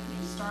transit,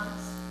 New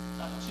Starts,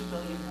 $2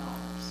 billion.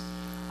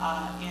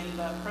 In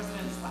the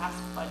President's last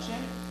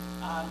budget,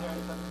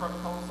 there's the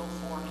proposal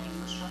for an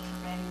infrastructure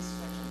bank,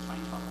 especially the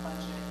 2012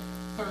 budget,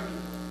 $30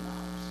 billion.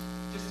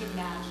 Just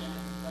imagine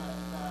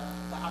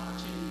the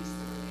opportunities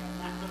that are there. And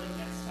that really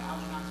gets to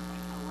Algernon's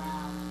point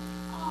around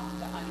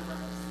the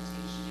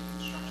underrepresentation in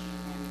construction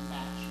and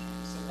manufacturing.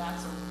 So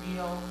that's a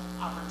real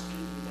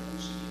opportunity that we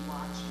should be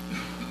watching.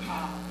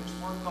 There's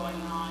work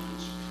going on in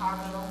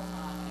Chicago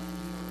and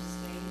New York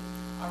State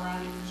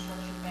around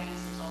infrastructure banks.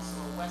 There's also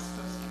a West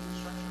Coast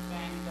infrastructure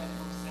bank that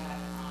looks at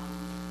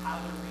how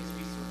to raise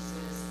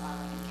resources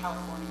in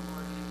California,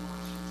 Oregon, and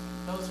Washington.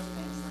 Those are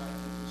things that I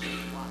think we should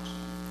be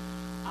watching.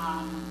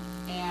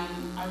 And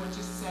I would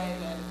just say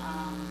that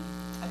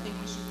I think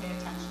we should pay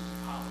attention to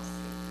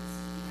policy. It's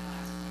my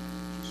last point.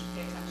 We should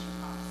pay attention to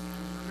policy.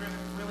 I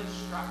was really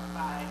struck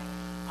by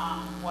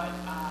what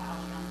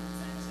Algernon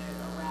presented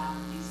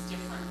around these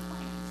different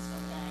plans,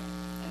 okay?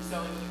 And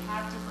so if you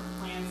have different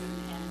plans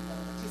and the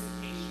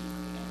participation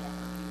rate of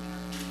African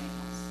American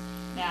males.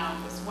 Now,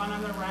 this one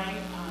on the right,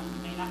 you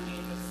may not be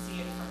able to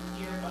see it from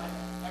here, but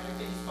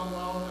everything's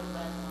below the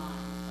red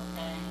line,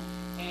 okay?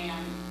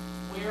 And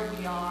where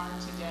we are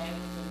today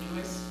with the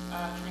newest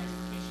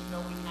transportation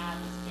bill we have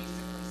is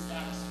basically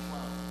status quo,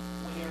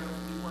 where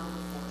we were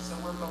before. So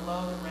we're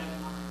below the red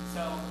line.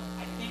 So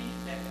I think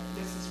that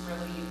this is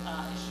really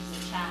issues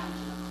a challenge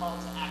and a call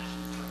to action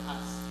for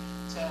us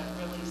to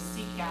really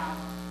seek out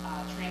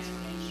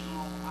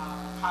transformational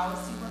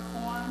policy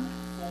reform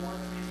for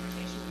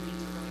transportation. We need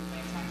to really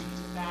pay attention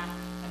to that,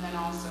 and then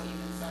also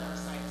even set our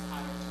sights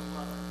higher to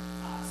look,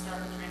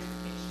 start with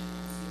transportation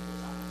and see if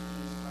there's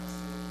opportunities for us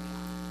to go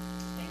beyond.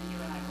 Thank you,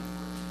 and I look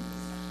forward to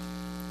this session.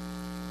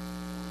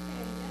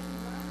 Okay, Jen,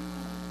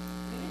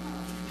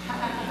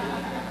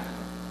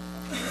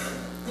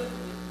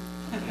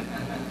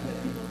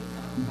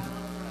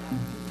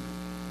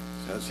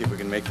 So let's see if we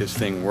can make this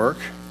thing work.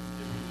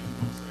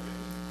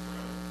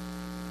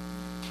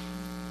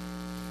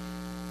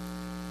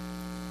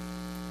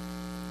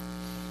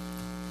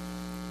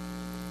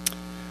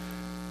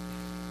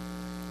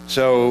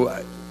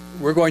 So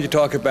we're going to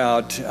talk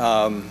about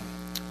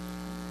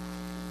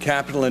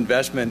capital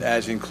investment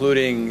as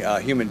including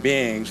human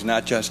beings,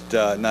 not just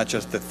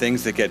the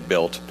things that get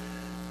built,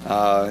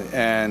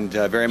 and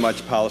very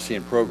much policy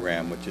and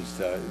program, which is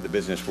the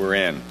business we're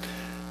in.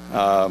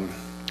 Let's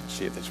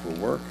see if this will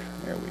work.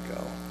 There we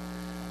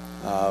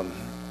go.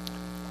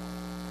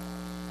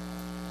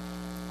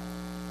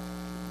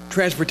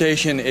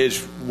 Transportation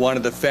is one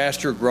of the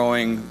faster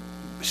growing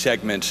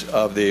segments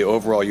of the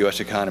overall U.S.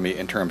 economy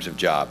in terms of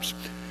jobs.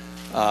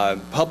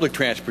 Public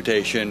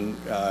transportation,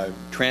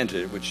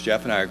 transit, which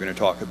Jeff and I are going to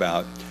talk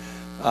about,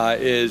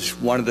 is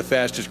one of the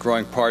fastest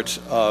growing parts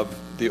of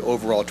the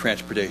overall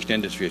transportation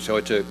industry. So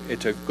it's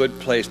a good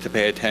place to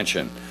pay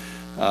attention.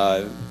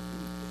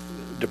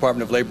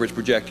 Department of Labor is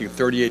projecting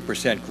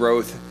 38%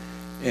 growth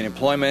in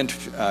employment.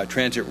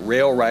 Transit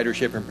rail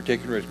ridership in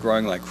particular is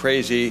growing like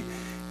crazy.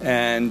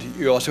 And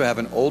you also have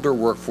an older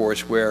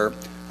workforce where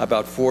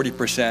about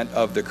 40%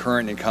 of the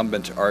current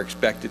incumbents are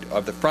expected,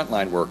 of the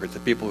frontline workers, the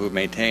people who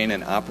maintain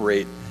and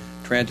operate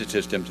transit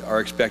systems, are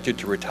expected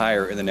to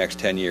retire in the next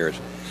 10 years.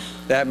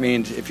 That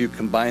means if you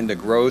combine the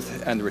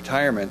growth and the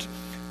retirement,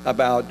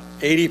 about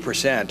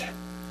 80%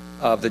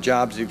 of the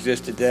jobs that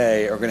exist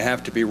today are going to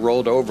have to be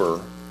rolled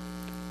over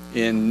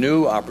in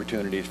new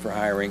opportunities for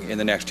hiring in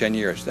the next 10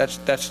 years.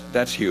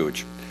 That's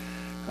huge.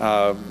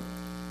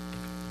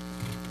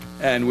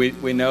 And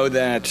we know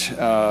that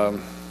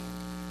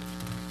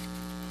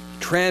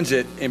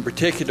transit in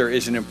particular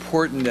is an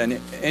important and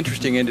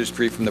interesting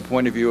industry from the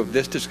point of view of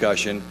this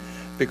discussion,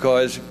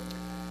 because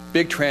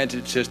big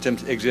transit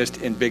systems exist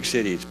in big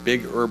cities,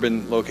 big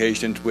urban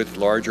locations with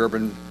large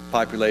urban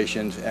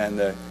populations, and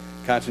the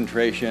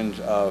concentrations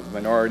of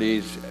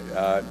minorities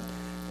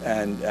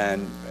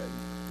and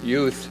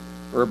youth,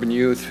 urban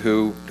youth,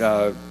 who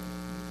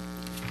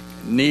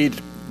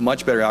need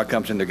much better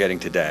outcomes than they're getting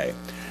today.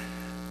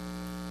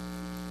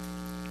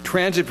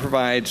 Transit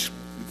provides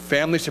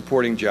family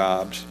supporting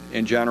jobs.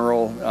 In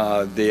general,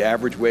 the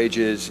average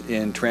wages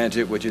in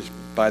transit, which is,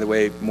 by the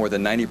way, more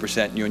than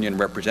 90% union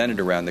represented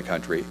around the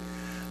country,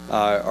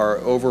 are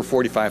over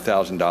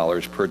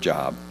 $45,000 per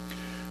job.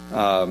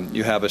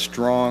 You have a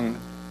strong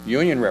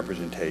union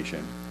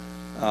representation,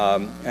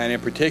 and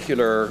in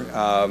particular,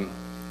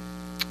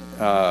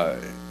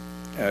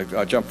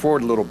 I'll jump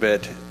forward a little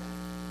bit,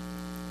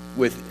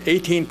 with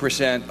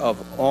 18%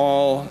 of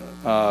all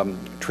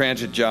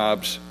transit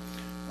jobs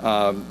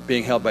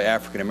being held by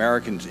African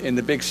Americans. In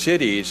the big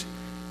cities,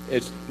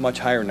 it's much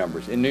higher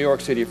numbers. In New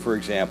York City, for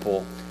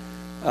example,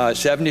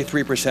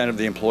 73% of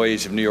the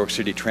employees of New York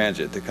City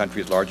Transit, the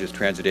country's largest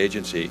transit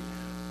agency,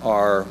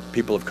 are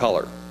people of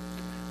color.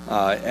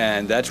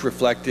 And that's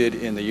reflected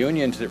in the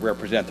unions that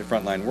represent the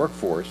frontline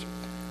workforce,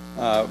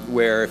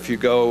 where if you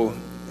go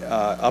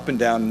up and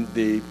down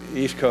the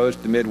East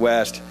Coast, the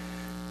Midwest,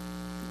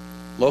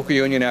 local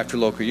union after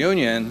local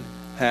union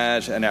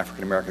has an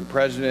African American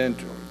president,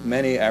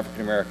 many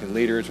African American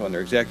leaders on their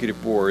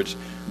executive boards.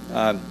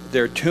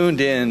 They're tuned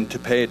in to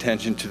pay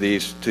attention to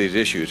these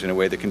issues in a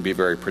way that can be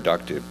very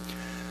productive.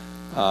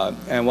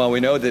 And while we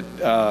know that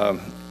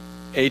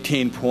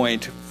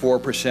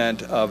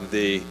 18.4% of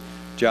the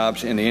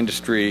jobs in the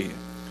industry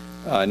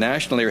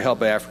nationally are held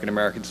by African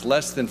Americans,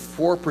 less than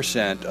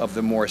 4% of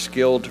the more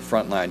skilled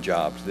frontline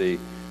jobs, the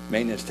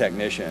maintenance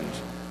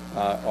technicians,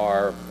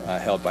 are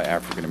held by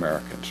African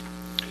Americans.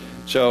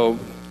 So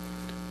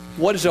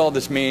what does all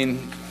this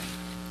mean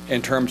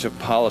in terms of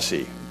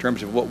policy, in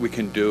terms of what we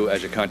can do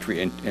as a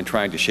country in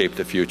trying to shape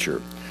the future?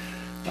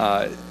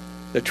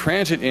 The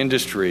transit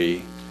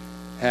industry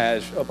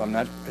has, oh, I'm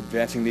not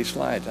advancing these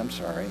slides, I'm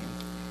sorry.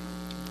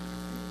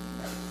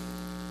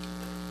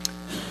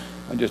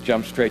 I'll just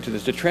jump straight to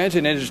this. The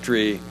transit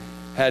industry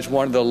has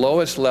one of the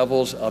lowest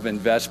levels of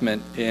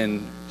investment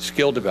in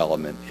skill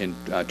development, in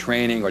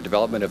training or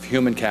development of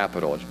human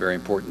capital. It's a very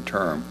important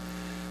term.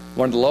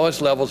 One of the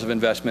lowest levels of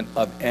investment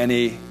of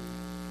any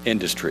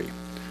industry.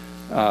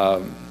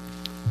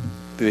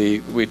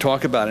 We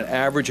talk about an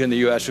average in the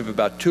U.S. of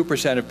about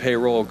 2% of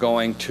payroll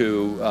going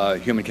to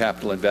human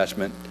capital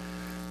investment.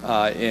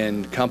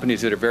 In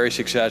companies that are very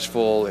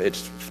successful,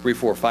 it's 3,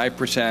 4,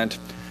 5%.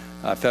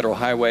 Federal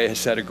Highway has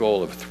set a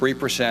goal of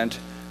 3%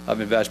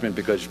 of investment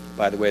because,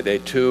 by the way, they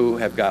too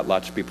have got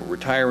lots of people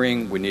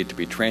retiring. We need to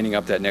be training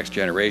up that next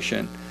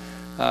generation.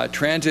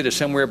 Transit is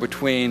somewhere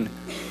between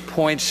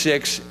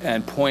 0.6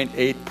 and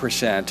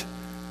 0.8%,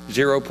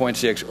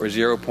 0.6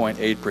 or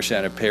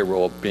 0.8% of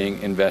payroll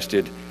being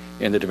invested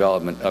in the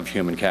development of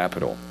human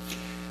capital.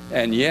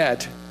 And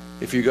yet,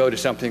 if you go to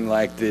something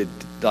like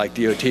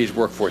DOT's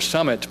Workforce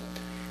Summit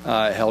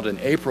held in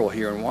April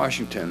here in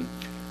Washington,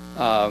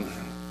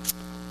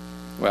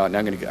 well, now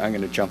I'm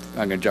going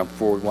to jump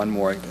forward one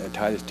more and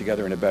tie this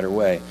together in a better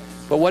way.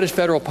 But what does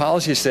federal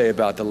policy say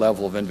about the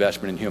level of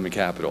investment in human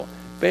capital?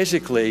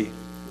 Basically,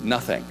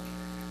 nothing.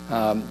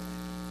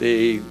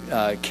 The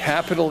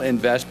capital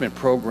investment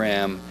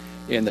program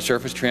in the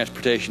Surface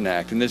Transportation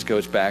Act, and this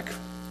goes back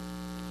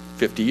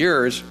 50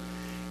 years,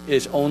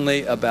 is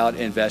only about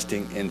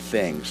investing in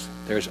things.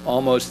 There's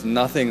almost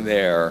nothing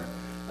there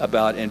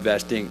about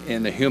investing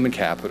in the human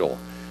capital,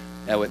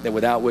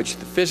 without which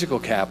the physical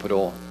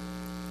capital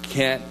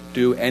can't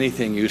do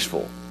anything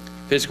useful.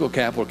 Physical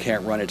capital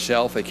can't run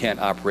itself, it can't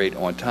operate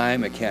on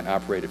time, it can't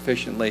operate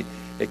efficiently,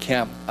 it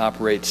can't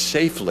operate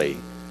safely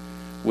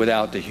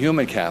without the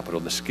human capital,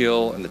 the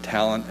skill and the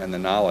talent and the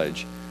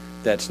knowledge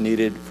that's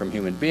needed from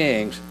human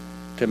beings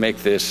to make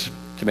this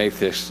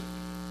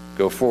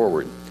go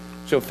forward.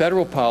 So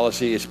federal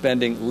policy is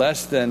spending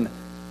less than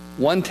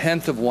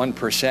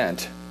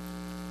 0.1%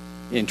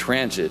 in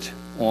transit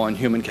on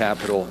human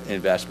capital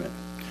investment.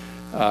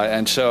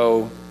 And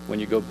so when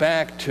you go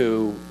back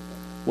to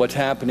what's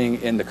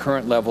happening in the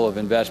current level of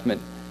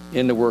investment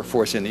in the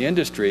workforce in the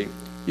industry,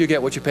 you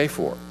get what you pay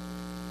for.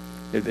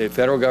 The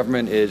federal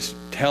government is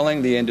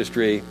telling the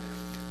industry,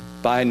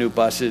 buy new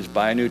buses,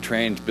 buy new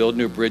trains, build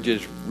new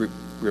bridges,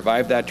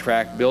 revive that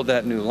track, build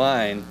that new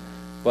line,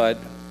 but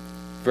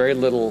very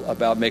little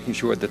about making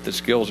sure that the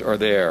skills are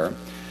there.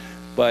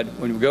 But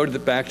when we go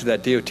back to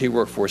that DOT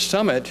Workforce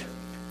Summit,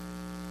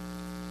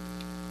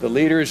 the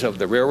leaders of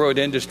the railroad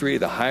industry,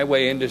 the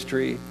highway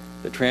industry,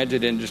 the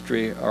transit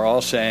industry are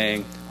all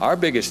saying our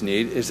biggest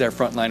need is their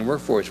frontline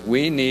workforce.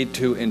 We need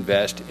to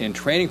invest in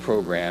training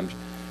programs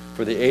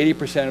for the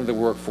 80% of the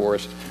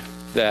workforce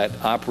that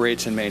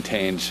operates and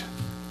maintains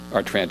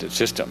our transit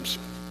systems.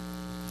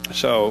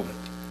 So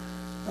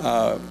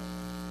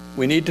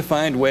we need to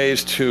find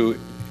ways to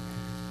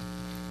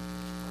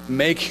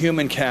make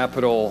human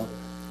capital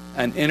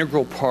an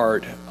integral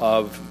part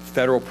of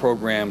federal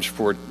programs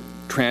for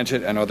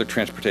transit and other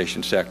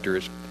transportation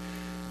sectors.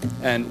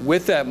 And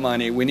with that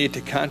money, we need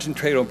to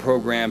concentrate on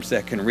programs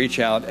that can reach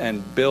out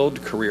and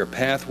build career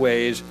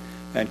pathways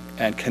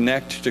and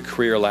connect to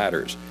career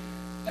ladders.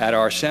 At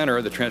our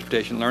center, the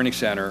Transportation Learning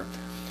Center,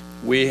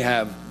 we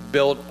have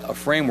built a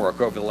framework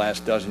over the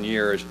last dozen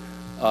years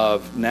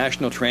of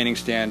national training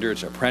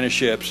standards,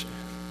 apprenticeships,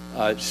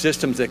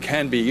 systems that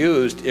can be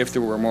used if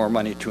there were more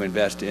money to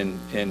invest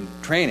in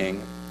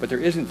training, but there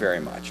isn't very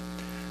much.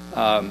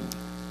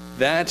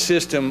 That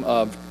system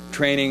of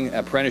training,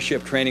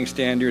 apprenticeship training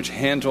standards,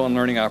 hands-on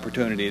learning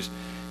opportunities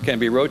can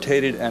be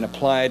rotated and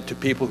applied to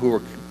people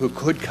who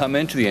could come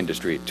into the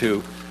industry,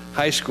 to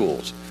high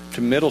schools,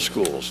 to middle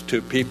schools,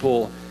 to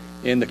people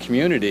in the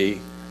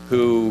community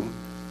who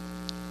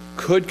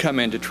could come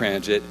into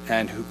transit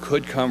and who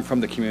could come from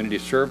the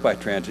communities served by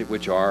transit,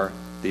 which are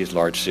these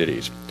large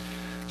cities.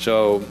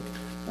 So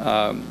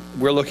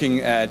we're looking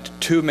at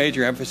two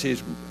major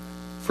emphases.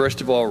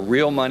 First of all,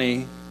 real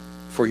money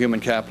for human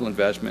capital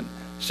investment.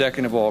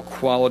 Second of all,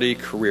 quality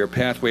career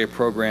pathway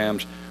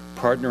programs,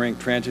 partnering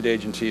transit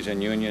agencies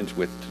and unions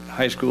with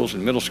high schools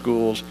and middle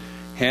schools,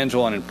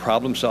 hands-on and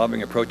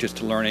problem-solving approaches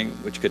to learning,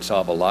 which could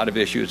solve a lot of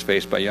issues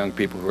faced by young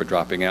people who are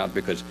dropping out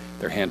because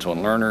they're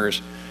hands-on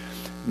learners,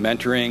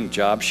 mentoring,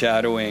 job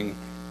shadowing,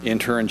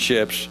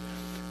 internships,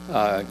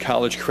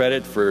 college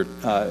credit for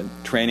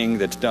training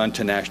that's done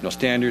to national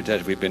standards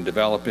as we've been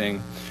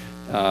developing,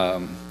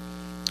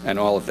 and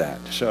all of that.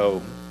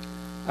 So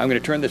I'm going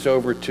to turn this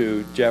over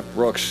to Jeff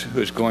Brooks,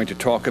 who's going to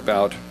talk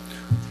about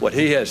what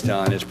he has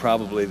done as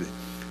probably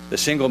the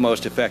single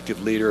most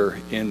effective leader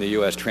in the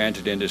U.S.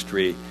 transit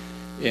industry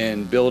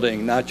in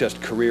building not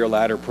just career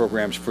ladder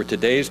programs for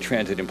today's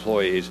transit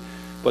employees,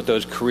 but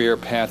those career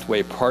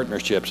pathway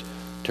partnerships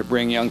to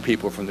bring young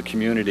people from the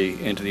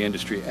community into the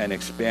industry and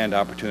expand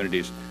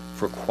opportunities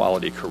for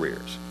quality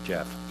careers.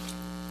 Jeff.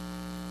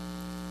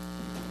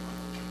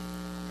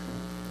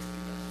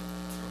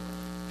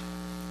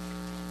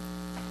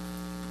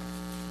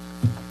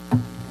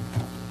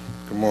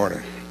 Good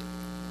morning.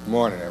 Good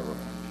morning, everyone.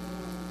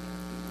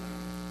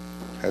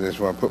 I just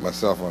want to put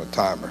myself on a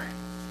timer.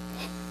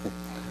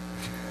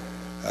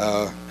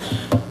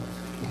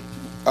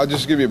 I'll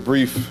just give you a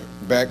brief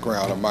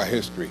background of my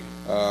history.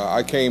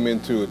 I came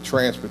into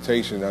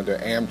transportation under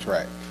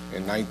Amtrak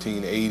in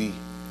 1980.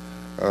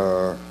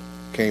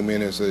 Came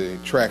in as a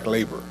track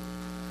laborer.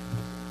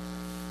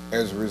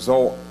 As a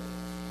result,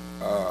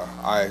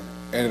 I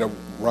ended up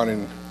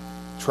running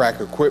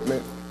track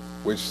equipment,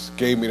 which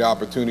gave me the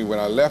opportunity when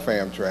I left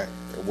Amtrak.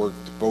 I worked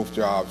both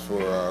jobs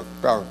for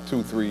about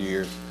 2-3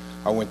 years.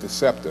 I went to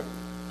SEPTA.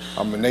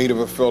 I'm a native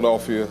of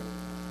Philadelphia,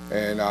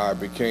 and I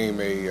became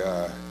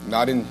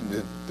not in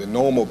the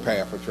normal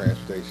path for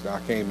transportation. I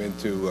came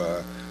into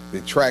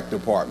the track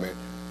department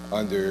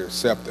under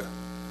SEPTA.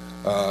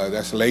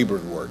 That's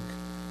labored work.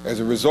 As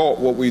a result,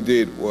 what we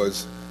did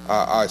was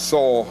I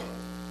saw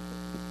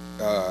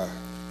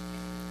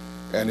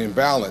an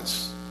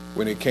imbalance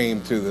when it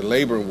came to the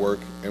laboring work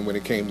and when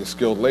it came to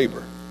skilled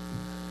labor.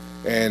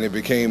 And it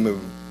became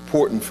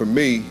important for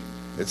me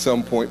at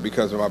some point,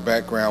 because of my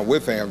background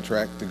with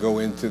Amtrak, to go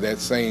into that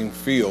same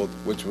field,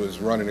 which was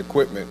running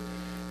equipment,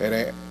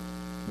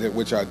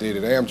 which I did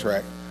at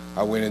Amtrak.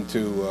 I went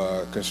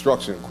into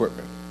construction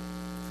equipment.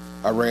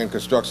 I ran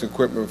construction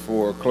equipment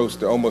for close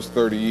to almost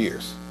 30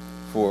 years,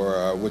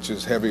 which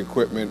is heavy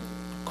equipment,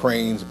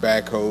 cranes,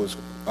 backhoes,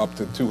 up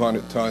to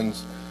 200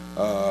 tons,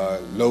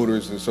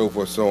 loaders, and so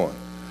forth, so on.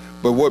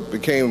 But what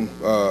became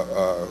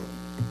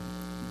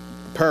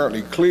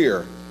apparently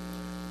clear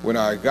when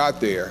I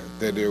got there,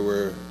 that there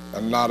were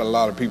not a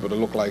lot of people that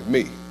looked like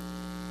me.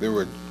 There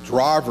were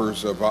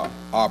drivers of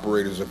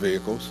operators of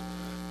vehicles,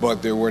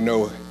 but there were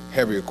no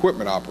heavy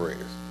equipment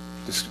operators,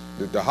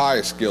 the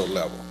highest skilled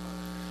level.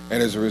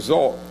 And as a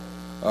result,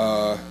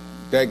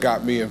 that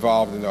got me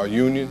involved in our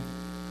union.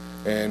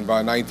 And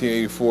by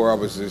 1984, I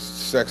was a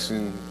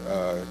section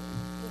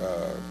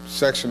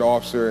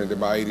officer, and then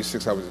by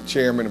 86, I was a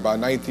chairman. And by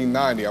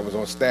 1990, I was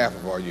on staff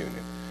of our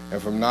union.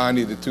 And from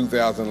 90 to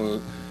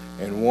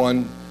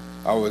 2001,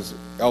 I was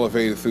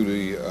elevated through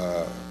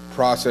the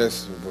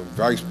process from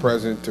vice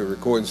president to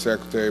recording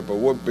secretary. But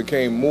what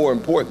became more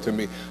important to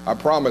me, I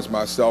promised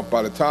myself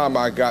by the time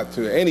I got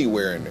to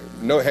anywhere in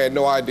there, had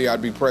no idea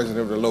I'd be president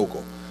of the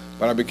local.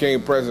 But I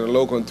became president of the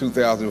local in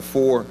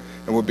 2004,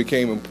 and what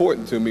became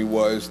important to me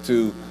was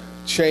to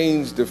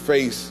change the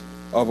face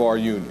of our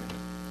union.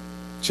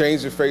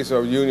 Change the face of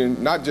our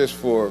union, not just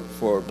for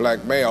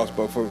black males,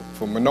 but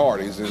for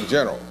minorities in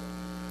general.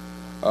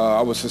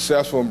 I was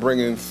successful in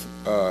bringing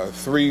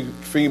 3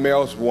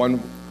 females, 1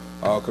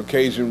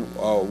 Caucasian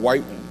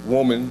white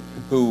woman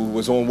who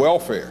was on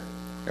welfare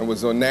and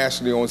was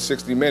nationally on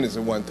 60 Minutes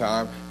at one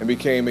time, and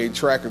became a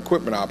track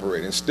equipment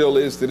operator, and still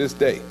is to this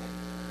day.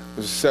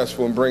 Was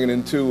successful in bringing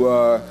in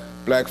 2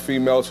 black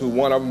females, who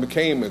one of them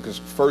became the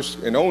first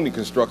and only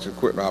construction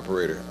equipment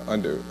operator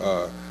under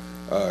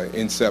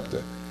in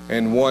SEPTA,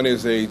 and one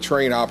is a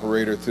train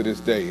operator to this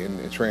day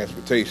in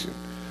transportation.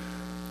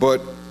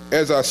 But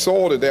as I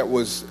saw that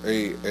was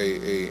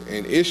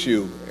an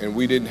issue, and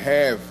we didn't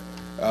have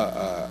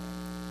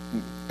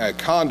a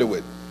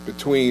conduit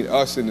between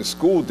us and the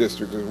school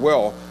district as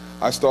well,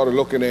 I started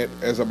looking at,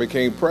 as I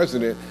became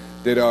president,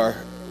 that our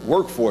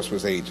workforce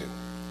was aging.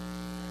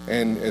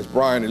 And as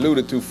Brian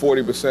alluded to,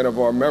 40% of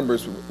our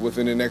members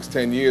within the next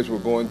 10 years were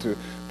going to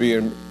be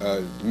in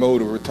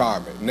mode of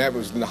retirement. And that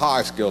was in the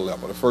high skill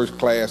level, the first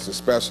class, the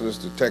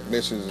specialists, the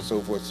technicians, and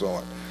so forth and so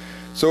on.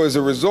 So as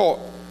a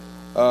result,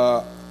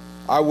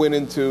 I went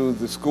into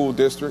the school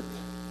district,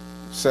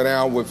 sat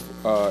down with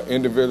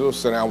individuals,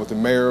 sat down with the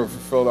mayor of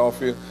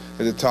Philadelphia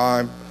at the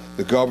time,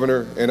 the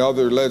governor, and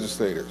other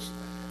legislators.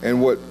 And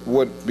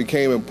what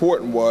became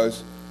important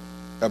was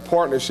a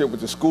partnership with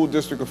the School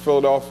District of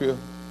Philadelphia,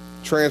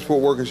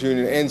 Transport Workers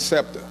Union, and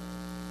SEPTA.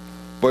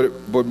 But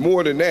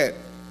more than that,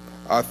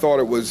 I thought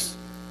it was,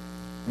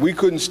 we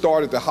couldn't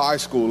start at the high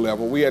school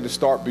level. We had to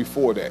start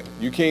before that.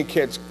 You can't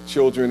catch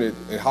children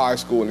at high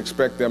school and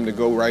expect them to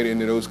go right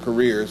into those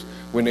careers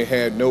when they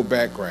had no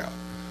background.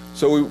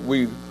 So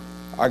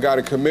I got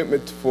a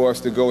commitment for us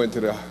to go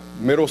into the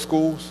middle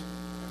schools,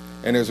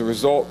 and as a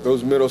result,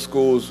 those middle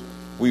schools,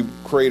 we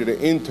created an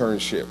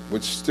internship,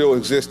 which still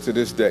exists to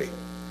this day.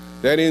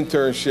 That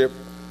internship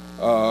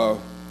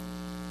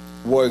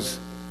was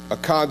a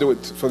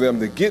conduit for them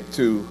to get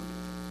to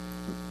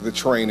the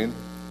training,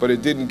 but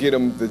it didn't get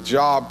them the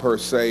job per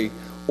se,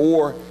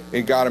 or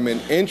it got them in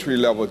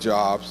entry-level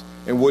jobs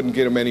and wouldn't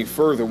get them any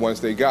further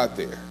once they got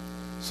there.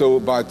 So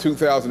by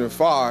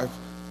 2005,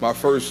 my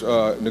first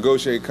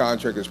negotiated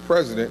contract as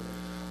president,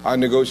 I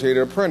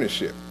negotiated an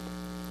apprenticeship.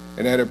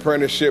 And that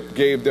apprenticeship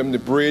gave them the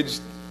bridge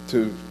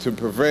to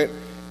prevent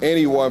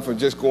anyone from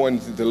just going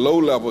to the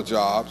low-level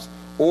jobs,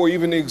 or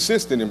even the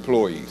existing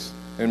employees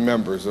and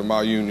members of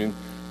my union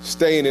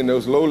staying in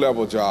those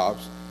low-level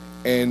jobs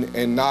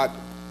and not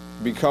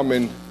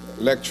becoming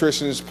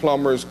electricians,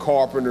 plumbers,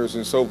 carpenters,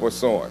 and so forth and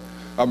so on.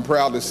 I'm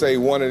proud to say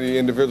one of the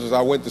individuals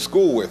I went to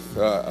school with,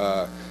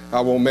 I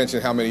won't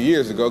mention how many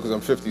years ago because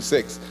I'm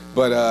 56,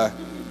 but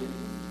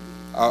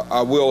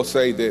I will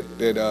say that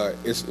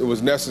it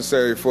was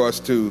necessary for us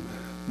to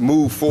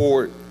move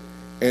forward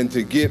and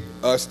to get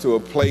us to a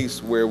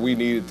place where we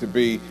needed to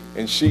be,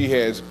 and she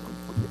has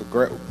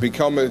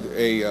become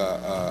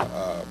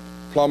a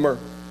plumber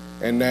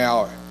and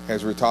now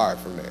has retired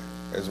from there,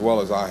 as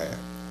well as I have.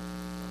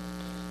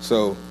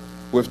 So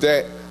with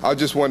that, I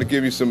just want to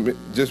give you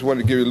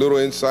a little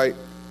insight.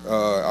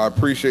 I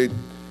appreciate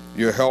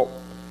your help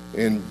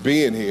in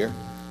being here,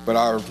 but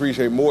I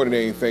appreciate more than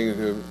anything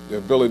the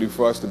ability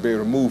for us to be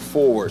able to move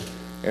forward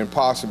and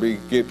possibly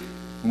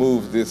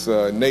move this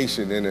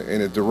nation in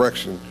a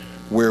direction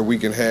where we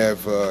can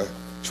have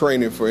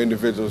training for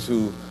individuals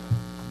who,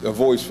 a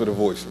voice for the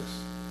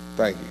voiceless.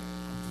 Thank you.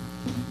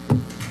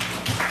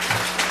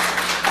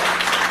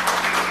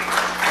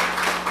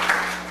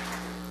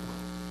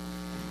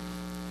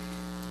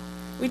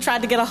 We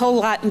tried to get a whole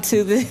lot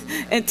into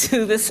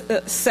this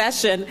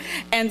session,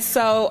 and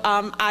so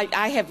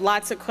I have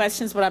lots of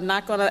questions, but I'm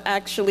not going to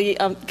actually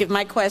give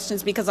my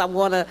questions because I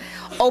want to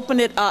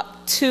open it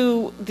up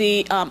to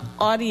the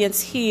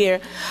audience here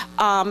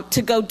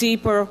to go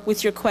deeper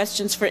with your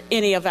questions for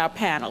any of our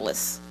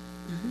panelists.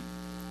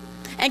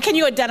 And can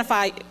you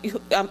identify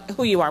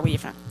who you are, where you're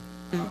from?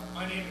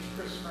 My name is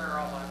Chris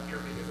Merrill. I'm here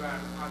because I'm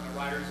on the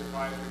Riders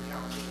Advisory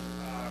Council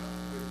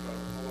with the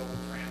local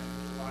transit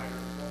provider,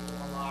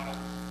 Lomata.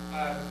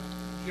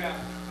 Jeff,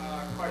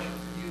 question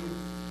for you: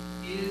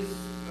 is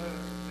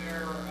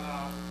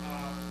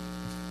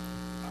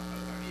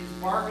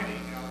bargaining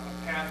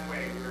a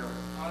pathway where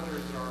other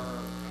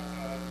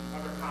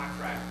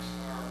contracts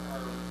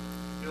are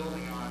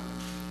building on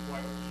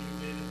what you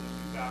did in the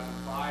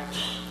 2005?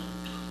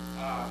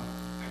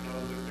 I know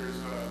that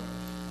there's a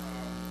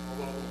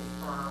local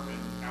firm in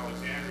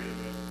Alexandria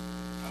that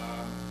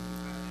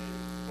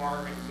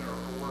bargains or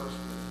works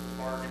with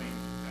bargaining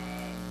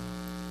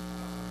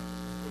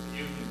with the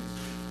unions,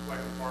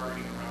 collective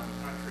bargaining around the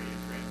country in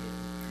transit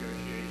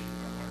negotiations.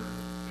 I wonder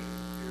if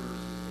yours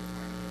is the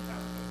kind of a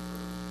template for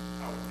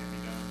how it can be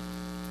done.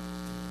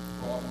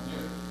 Well,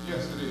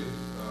 yes, it is.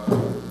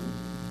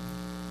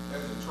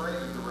 As a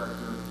training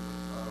director,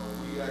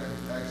 we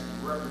actually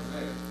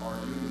represent, our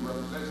union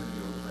represents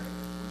Neil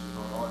Training, which is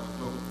our largest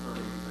local,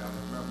 38,000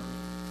 members.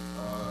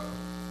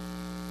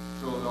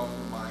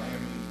 Philadelphia,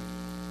 Miami,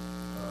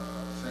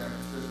 San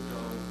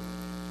Francisco,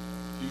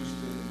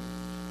 Houston,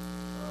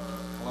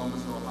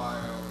 Columbus,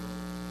 Ohio,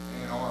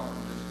 Ann Arbor,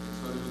 Michigan.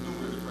 So there's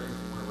numerous places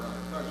around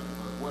the country.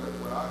 But what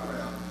I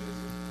found is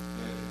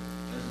that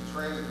as a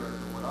training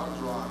director, what I'm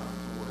driving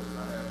towards, and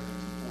I have the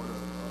support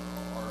of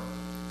our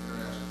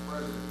international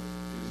president,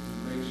 is to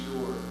make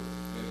sure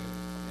that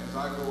as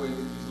I go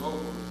into these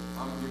locals,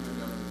 I'm giving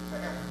them this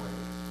pathway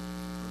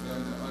for them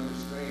to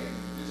understand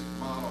that this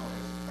model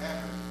has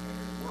happened and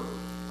it's worked.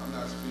 I'm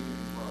not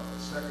speaking from a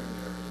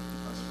secondary,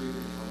 I'm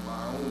speaking from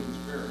my own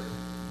experience.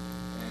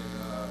 And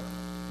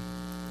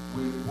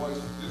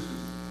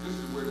this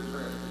is where the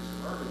Transportation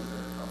Learning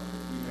Center comes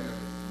in. We have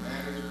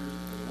managers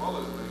as well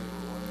as labor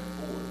on that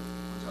board,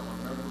 which I'm a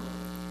member of.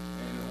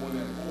 And on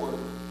that board,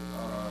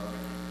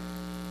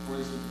 for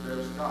instance, Bev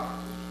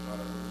Scott,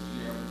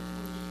 GM,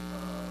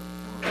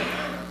 which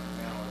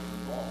now is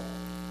involved,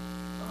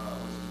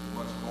 which is a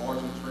much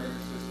larger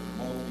transit system,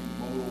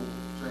 multimodal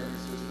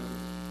transit system.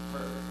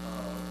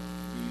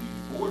 The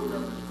board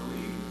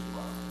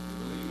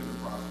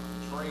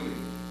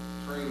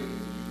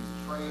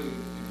training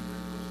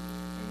individuals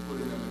and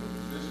putting them in a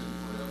position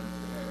for them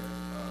to have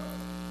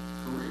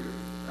careers.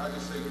 And I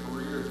just say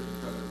careers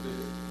because of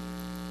this.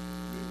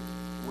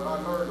 What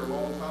I learned a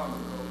long time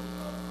ago,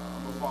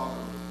 I'm a father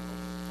of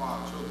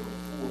 5 children,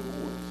 4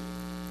 boys,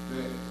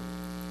 that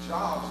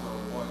jobs are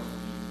the ones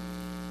you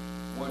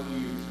 1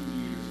 year,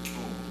 2 years,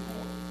 boom, you're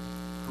on.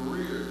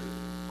 Careers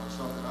are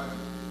something I just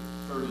did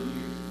 30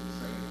 years in the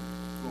same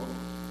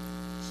employment.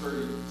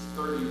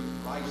 30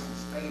 life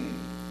sustaining.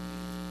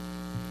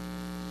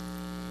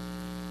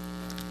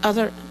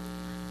 Other,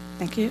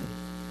 thank you.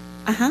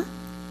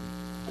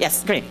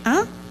 Yes, great. Mine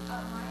is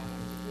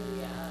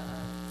really a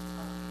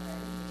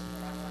clarification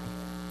that I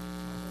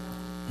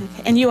wanted to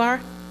Okay. And you are?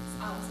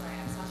 I'm sorry,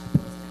 I'm Sasha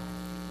Wilson.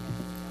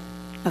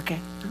 Okay.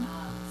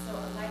 So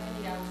like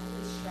me, I was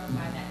really struck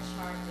by that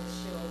chart that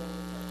showed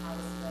the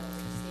policy levels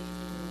for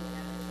safety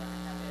and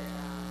other,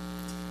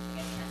 I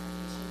guess,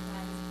 transportation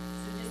plans.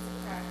 So just to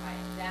clarify,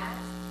 that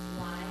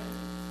line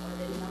or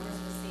the numbers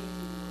for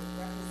safety would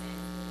represent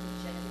the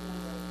projected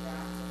number of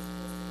jobs that's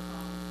supposed to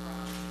come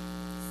from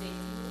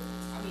safety.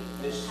 I mean,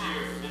 This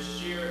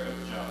year of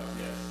jobs,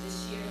 yes. this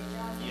year of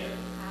jobs. Yeah.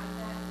 Do we have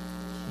that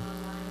information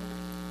online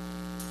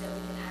that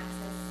we can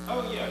access?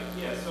 Oh,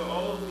 yeah. So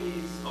all of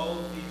these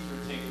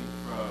were taken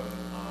from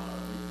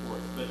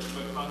reports, but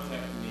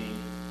contact me.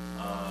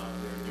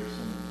 There's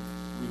some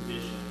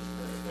revisions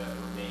that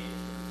were made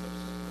to the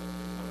subsequent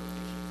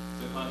publication.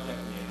 So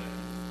contact me and I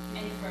can.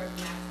 And for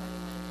Max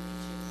 21 in the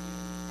future,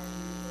 have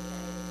you looked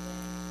at it again?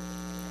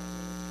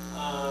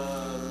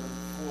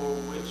 For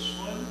which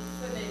one?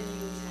 For the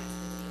new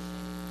transportation.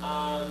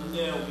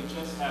 No, we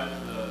just have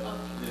the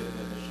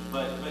initial.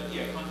 But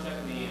yeah,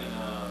 contact me and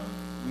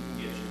we can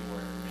get you more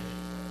information.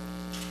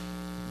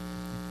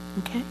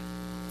 Okay.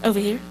 Over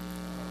here.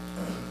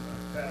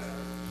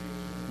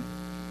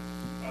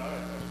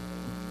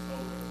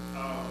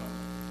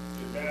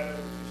 The data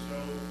which you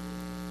showed,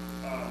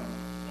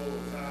 over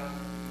time,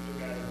 you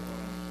look at it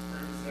from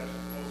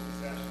pre-recession,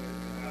 post-recession,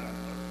 and how that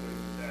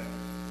fluctuates with that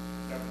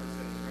 7%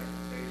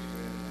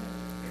 transportation and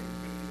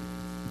maybe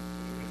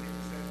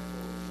 15%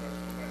 for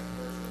construction or vice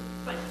versa.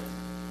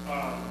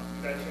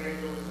 Did that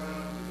change over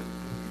time? Is it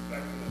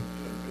reflecting the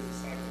business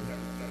cycle that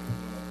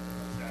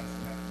stats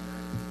and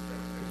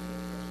transportation?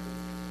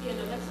 Yeah,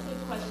 no, that's a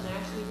good question. I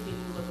actually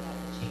didn't look at